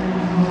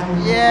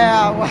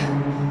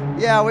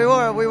 Yeah, we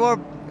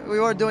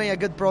were doing a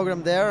good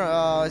program there,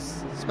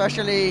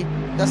 especially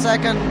the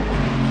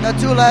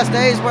 2 last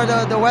days where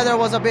the weather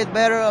was a bit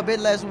better, a bit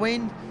less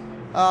wind.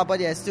 But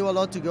yeah, still a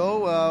lot to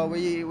go.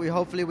 We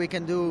hopefully we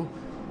can do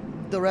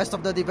the rest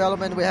of the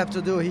development we have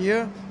to do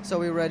here, so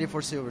we're ready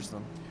for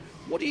Silverstone.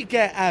 What do you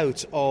get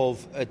out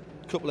of a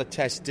couple of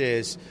test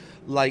days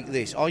like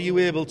this? Are you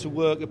able to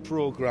work a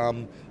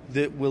program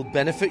that will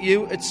benefit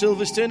you at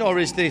Silverstone, or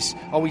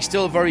are we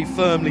still very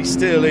firmly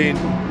still in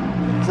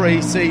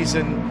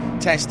pre-season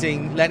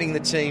testing, letting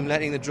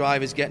the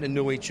drivers get to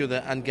know each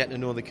other and get to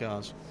know the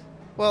cars?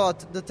 Well,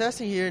 the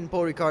testing here in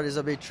Paul Ricard is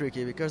a bit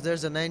tricky because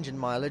there's an engine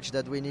mileage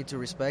that we need to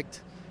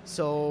respect.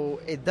 So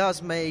it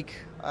does make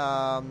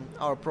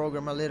our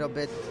program a little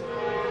bit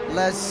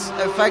less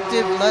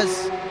effective.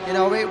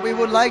 We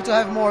would like to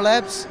have more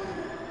laps,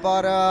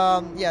 but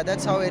yeah,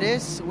 that's how it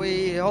is.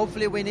 We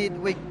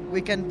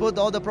can put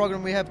all the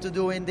program we have to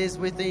do in this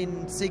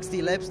within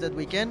 60 laps that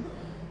we can.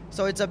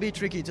 So it's a bit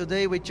tricky.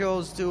 Today we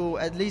chose to,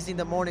 at least in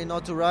the morning,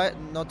 not to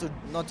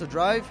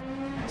drive,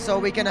 so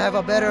we can have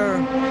a better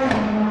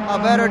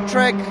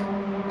track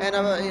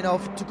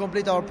and to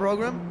complete our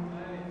program.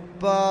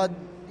 But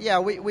yeah,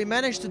 we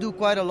managed to do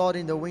quite a lot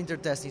in the winter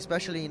testing,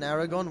 especially in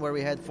Aragon, where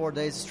we had 4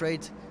 days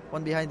straight,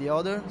 one behind the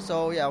other.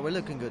 So yeah, we're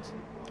looking good.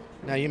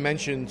 Now, you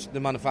mentioned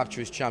the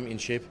Manufacturers'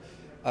 Championship.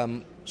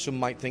 Some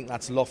might think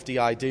that's lofty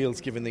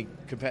ideals given the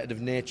competitive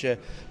nature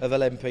of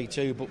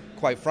LMP2, but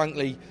quite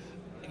frankly,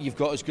 you've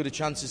got as good a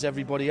chance as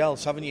everybody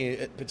else, haven't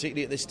you?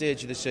 Particularly at this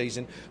stage of the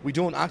season, we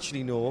don't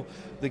actually know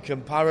the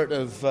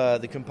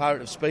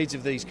comparative speeds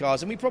of these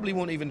cars, and we probably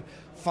won't even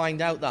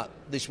find out that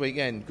this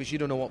weekend because you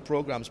don't know what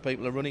programs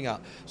people are running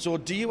at. So,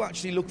 do you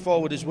actually look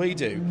forward, as we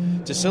do,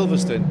 to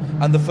Silverstone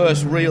and the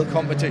first real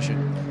competition?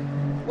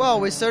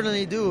 Well, we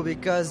certainly do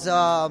because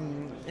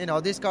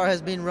this car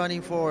has been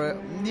running for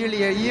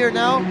nearly a year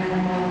now,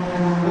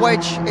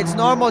 which it's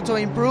normal to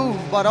improve,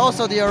 but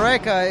also the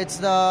Oreca, it's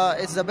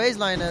the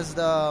baseline as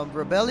the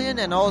Rebellion,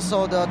 and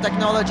also the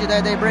technology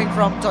that they bring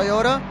from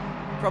Toyota,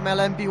 from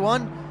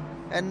LMP1,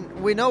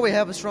 and we know we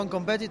have strong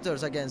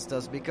competitors against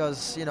us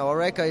because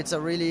Oreca, it's a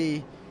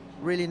really,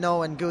 really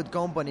known and good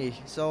company.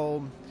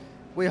 So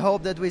we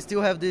hope that we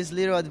still have this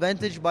little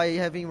advantage by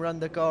having run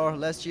the car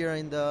last year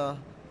in the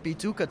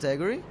P2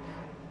 category.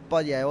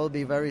 But yeah, it will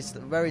be very,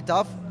 very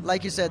tough.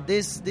 Like you said,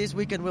 this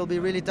weekend will be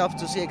really tough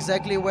to see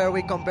exactly where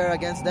we compare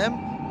against them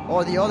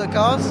or the other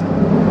cars.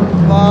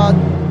 But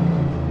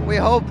we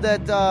hope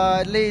that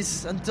at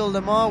least until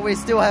Le Mans we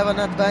still have an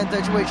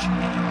advantage, which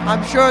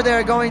I'm sure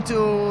they're going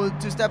to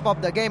step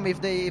up the game if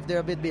they're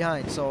a bit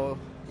behind. So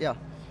yeah.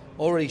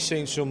 Already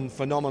seen some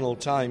phenomenal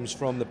times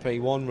from the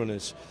P1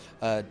 runners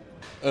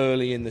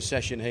early in the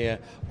session here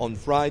on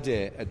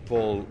Friday at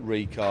Paul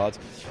Ricard.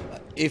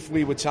 If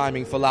we were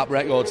timing for lap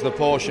records, the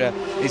Porsche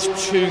is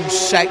 2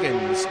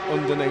 seconds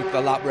underneath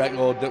the lap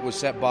record that was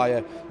set by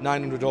a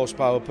 900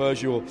 horsepower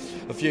Peugeot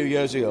a few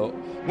years ago.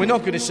 We're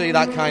not going to see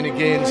that kind of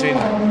gains in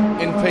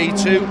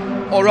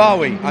P2, or are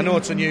we? I know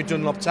it's a new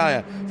Dunlop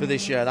tyre for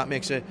this year. That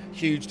makes a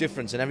huge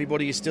difference, and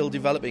everybody is still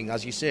developing.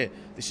 As you say,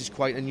 this is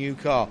quite a new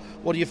car.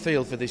 What do you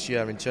feel for this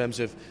year in terms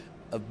of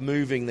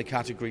moving the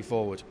category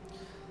forward?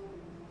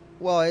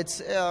 Well,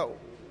 it's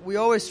we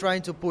always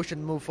trying to push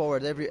and move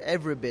forward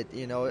every bit.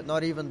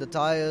 Not even the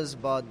tires,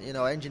 but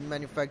engine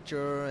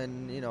manufacturer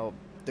and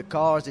the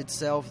cars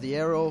itself, the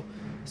aero.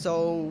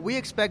 So we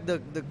expect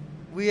to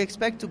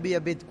be a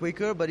bit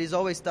quicker, but it's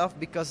always tough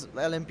because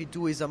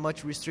LMP2 is a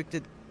much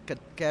restricted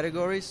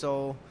category.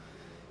 So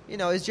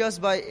it's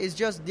just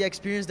the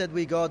experience that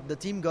the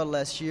team got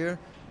last year,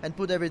 and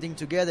put everything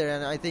together,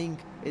 and I think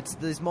it's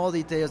the small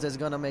details that's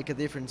going to make a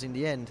difference in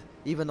the end,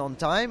 even on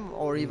time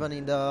or even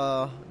in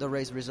the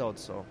race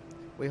results. So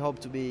we hope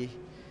to be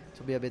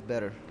be a bit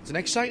better. It's an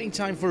exciting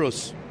time for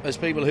us as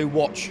people who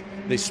watch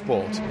this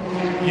sport.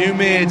 You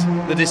made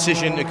the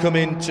decision to come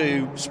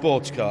into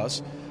sports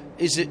cars.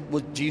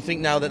 Do you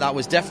think now that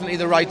was definitely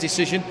the right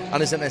decision,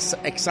 and is it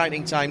an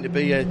exciting time to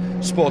be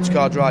a sports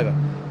car driver?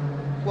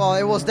 Well,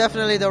 it was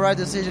definitely the right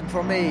decision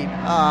for me.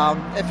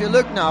 If you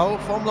look now,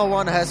 Formula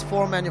One has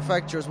 4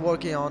 manufacturers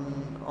working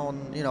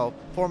on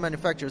 4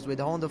 manufacturers with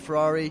Honda,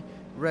 Ferrari,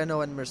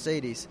 Renault and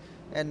Mercedes.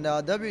 And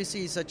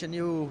WEC is such a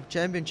new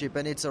championship,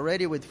 and it's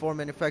already with 4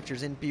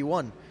 manufacturers in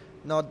P1,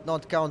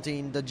 not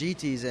counting the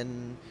GTs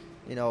and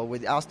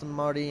with Aston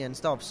Martin and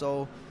stuff.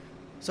 So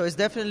it's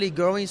definitely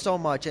growing so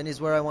much, and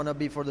it's where I want to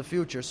be for the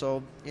future.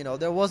 So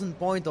there wasn't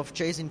point of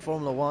chasing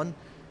Formula One,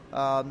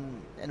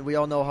 and we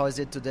all know how is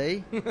it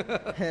today.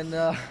 And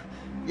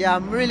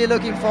I'm really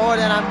looking forward,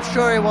 and I'm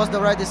sure it was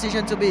the right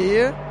decision to be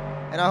here.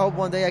 And I hope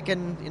one day I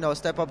can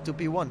step up to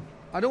P1.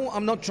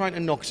 I'm not trying to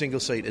knock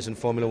single-seaters in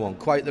Formula One,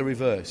 quite the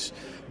reverse.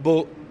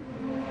 But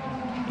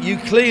you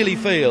clearly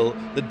feel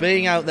that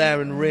being out there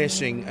and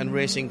racing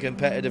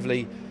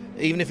competitively,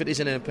 even if it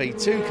isn't in a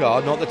P2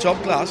 car, not the top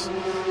class,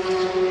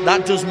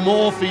 that does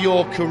more for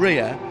your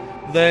career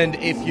than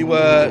if you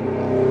were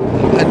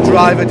a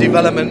driver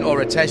development or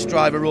a test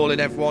driver role in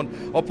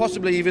F1, or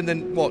possibly even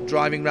than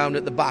driving around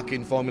at the back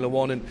in Formula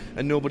One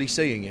and nobody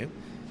seeing you.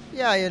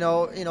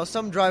 Yeah,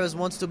 some drivers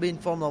wants to be in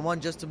Formula One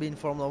just to be in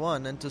Formula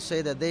One and to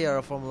say that they are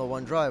a Formula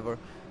One driver,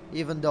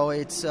 even though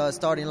it's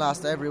starting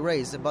last every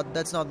race. But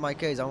that's not my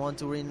case. I want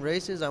to win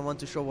races. I want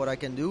to show what I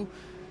can do,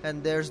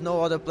 and there's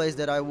no other place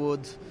that I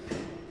would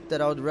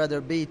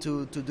rather be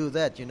to do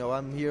that.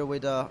 I'm here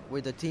with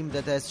a team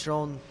that has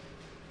shown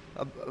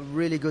a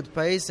really good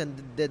pace,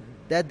 and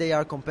that they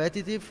are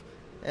competitive,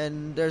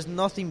 and there's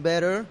nothing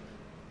better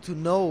to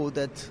know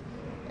that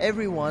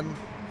everyone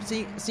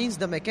sees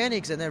the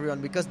mechanics and everyone,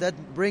 because that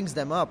brings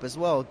them up as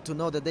well to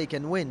know that they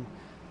can win.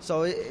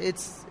 So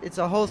it's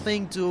a whole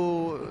thing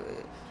to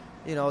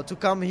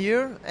come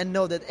here and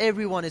know that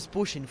everyone is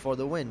pushing for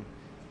the win,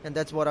 and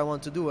that's what I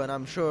want to do. And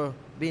I'm sure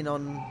being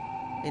on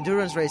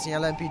endurance racing,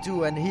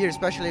 LMP2, and here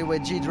especially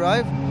with G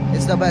Drive,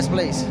 it's the best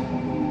place.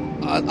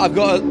 I've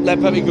got to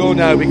let Pepe go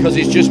now because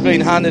he's just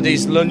been handed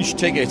his lunch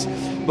ticket.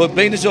 But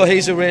being as though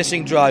he's a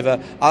racing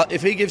driver,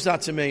 if he gives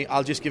that to me,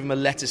 I'll just give him a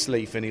lettuce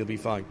leaf and he'll be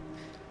fine.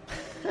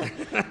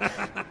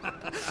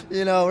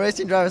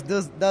 Racing drivers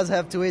does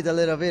have to eat a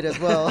little bit as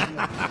well.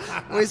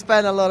 We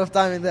spend a lot of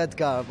time in that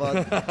car,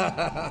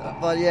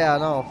 but yeah,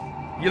 no.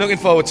 You're looking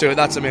forward to it.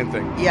 That's the main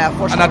thing. Yeah,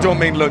 for sure. And I don't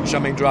mean lunch. I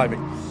mean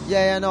driving.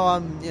 Yeah, no.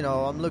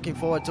 I'm looking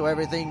forward to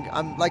everything.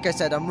 Like I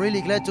said, I'm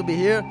really glad to be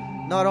here.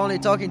 Not only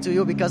talking to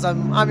you because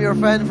I'm your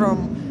fan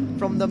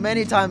from the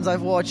many times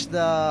I've watched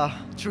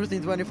Truth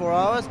in 24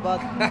 Hours,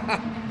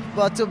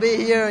 but to be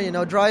here,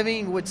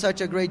 driving with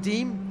such a great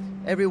team.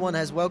 Everyone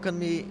has welcomed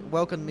me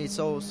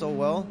so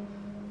well,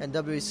 and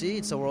WEC,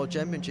 it's a world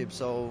championship,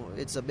 so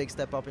it's a big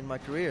step up in my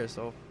career.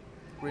 So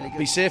really good.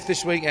 Be safe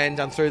this weekend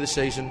and through the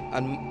season,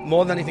 and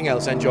more than anything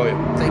else, enjoy it.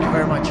 Thank you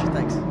very much.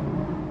 Thanks. You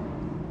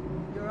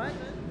alright,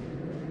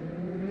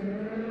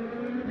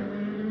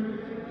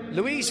 man?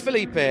 Luis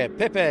Felipe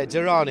Pepe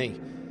Derani,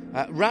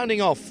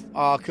 rounding off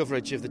our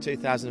coverage of the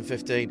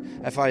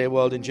 2015 FIA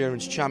World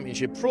Endurance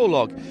Championship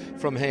Prologue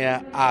from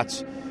here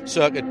at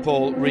Circuit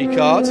Paul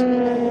Ricard.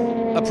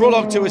 A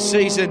prologue to a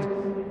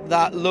season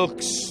that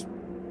looks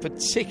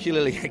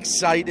particularly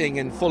exciting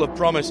and full of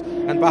promise,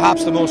 and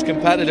perhaps the most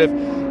competitive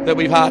that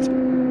we've had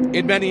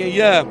in many a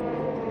year.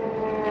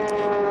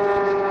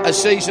 A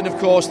season, of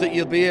course, that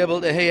you'll be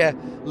able to hear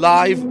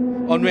live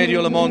on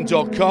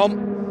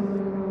RadioLeMans.com,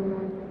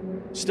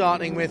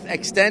 starting with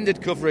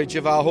extended coverage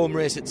of our home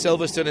race at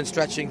Silverstone and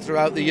stretching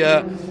throughout the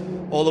year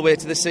all the way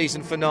to the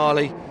season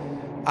finale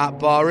at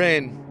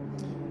Bahrain.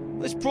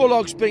 This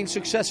prologue's been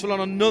successful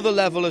on another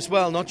level as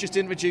well, not just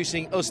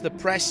introducing us, the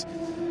press,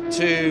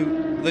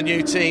 to the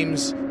new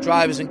teams,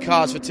 drivers and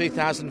cars for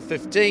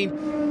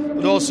 2015,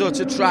 but also it's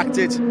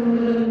attracted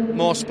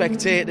more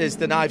spectators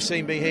than I've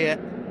seen be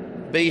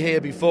here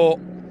before.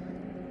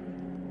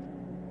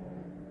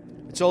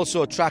 It's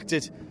also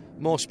attracted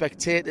more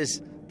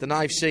spectators than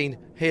I've seen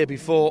here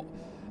before,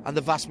 and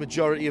the vast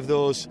majority of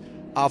those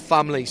are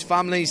families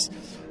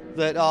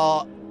that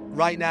are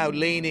right now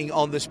leaning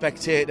on the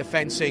spectator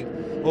fencing,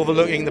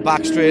 overlooking the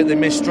back straight, the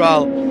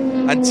Mistral,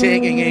 and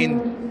taking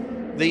in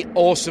the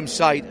awesome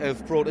sight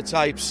of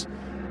prototypes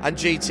and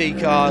GT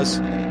cars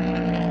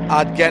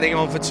at getting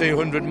on for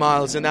 200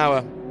 miles an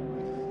hour.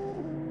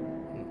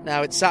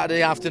 Now it's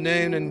Saturday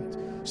afternoon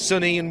and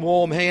sunny and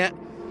warm here.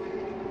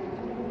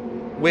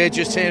 We're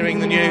just hearing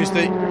the news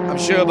that I'm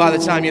sure by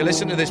the time you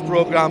listen to this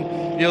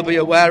programme you'll be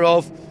aware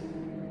of,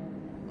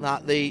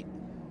 that the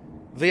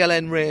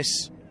VLN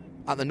race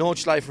at the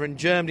Nordschleife in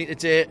Germany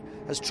today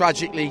has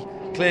tragically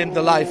claimed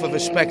the life of a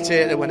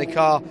spectator when a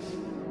car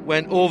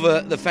went over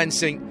the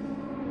fencing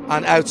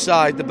and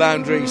outside the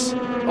boundaries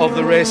of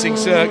the racing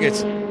circuit.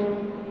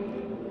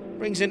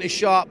 Brings into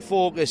sharp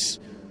focus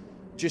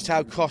just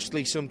how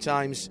costly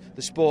sometimes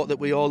the sport that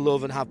we all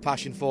love and have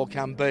passion for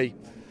can be.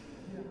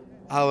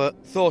 Our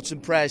thoughts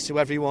and prayers to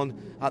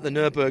everyone at the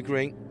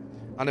Nürburgring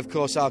And of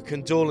course our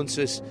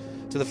condolences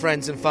to the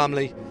friends and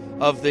family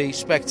of the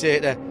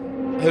spectator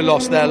who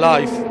lost their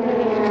life.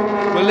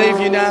 We'll leave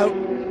you now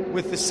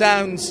with the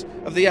sounds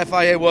of the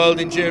FIA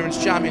World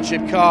Endurance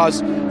Championship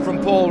cars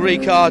from Paul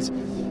Ricard,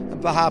 and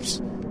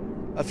perhaps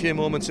a few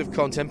moments of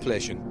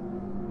contemplation.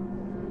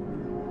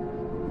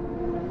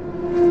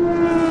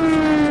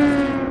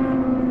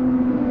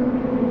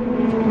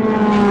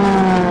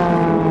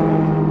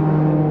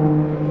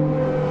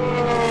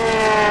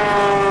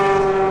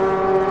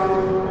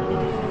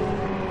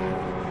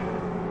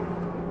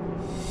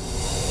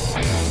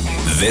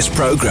 This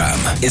program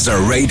is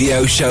a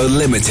Radio Show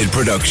Limited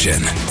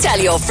production. Tell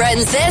your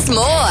friends there's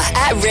more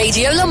at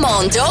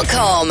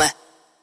radiolemans.com.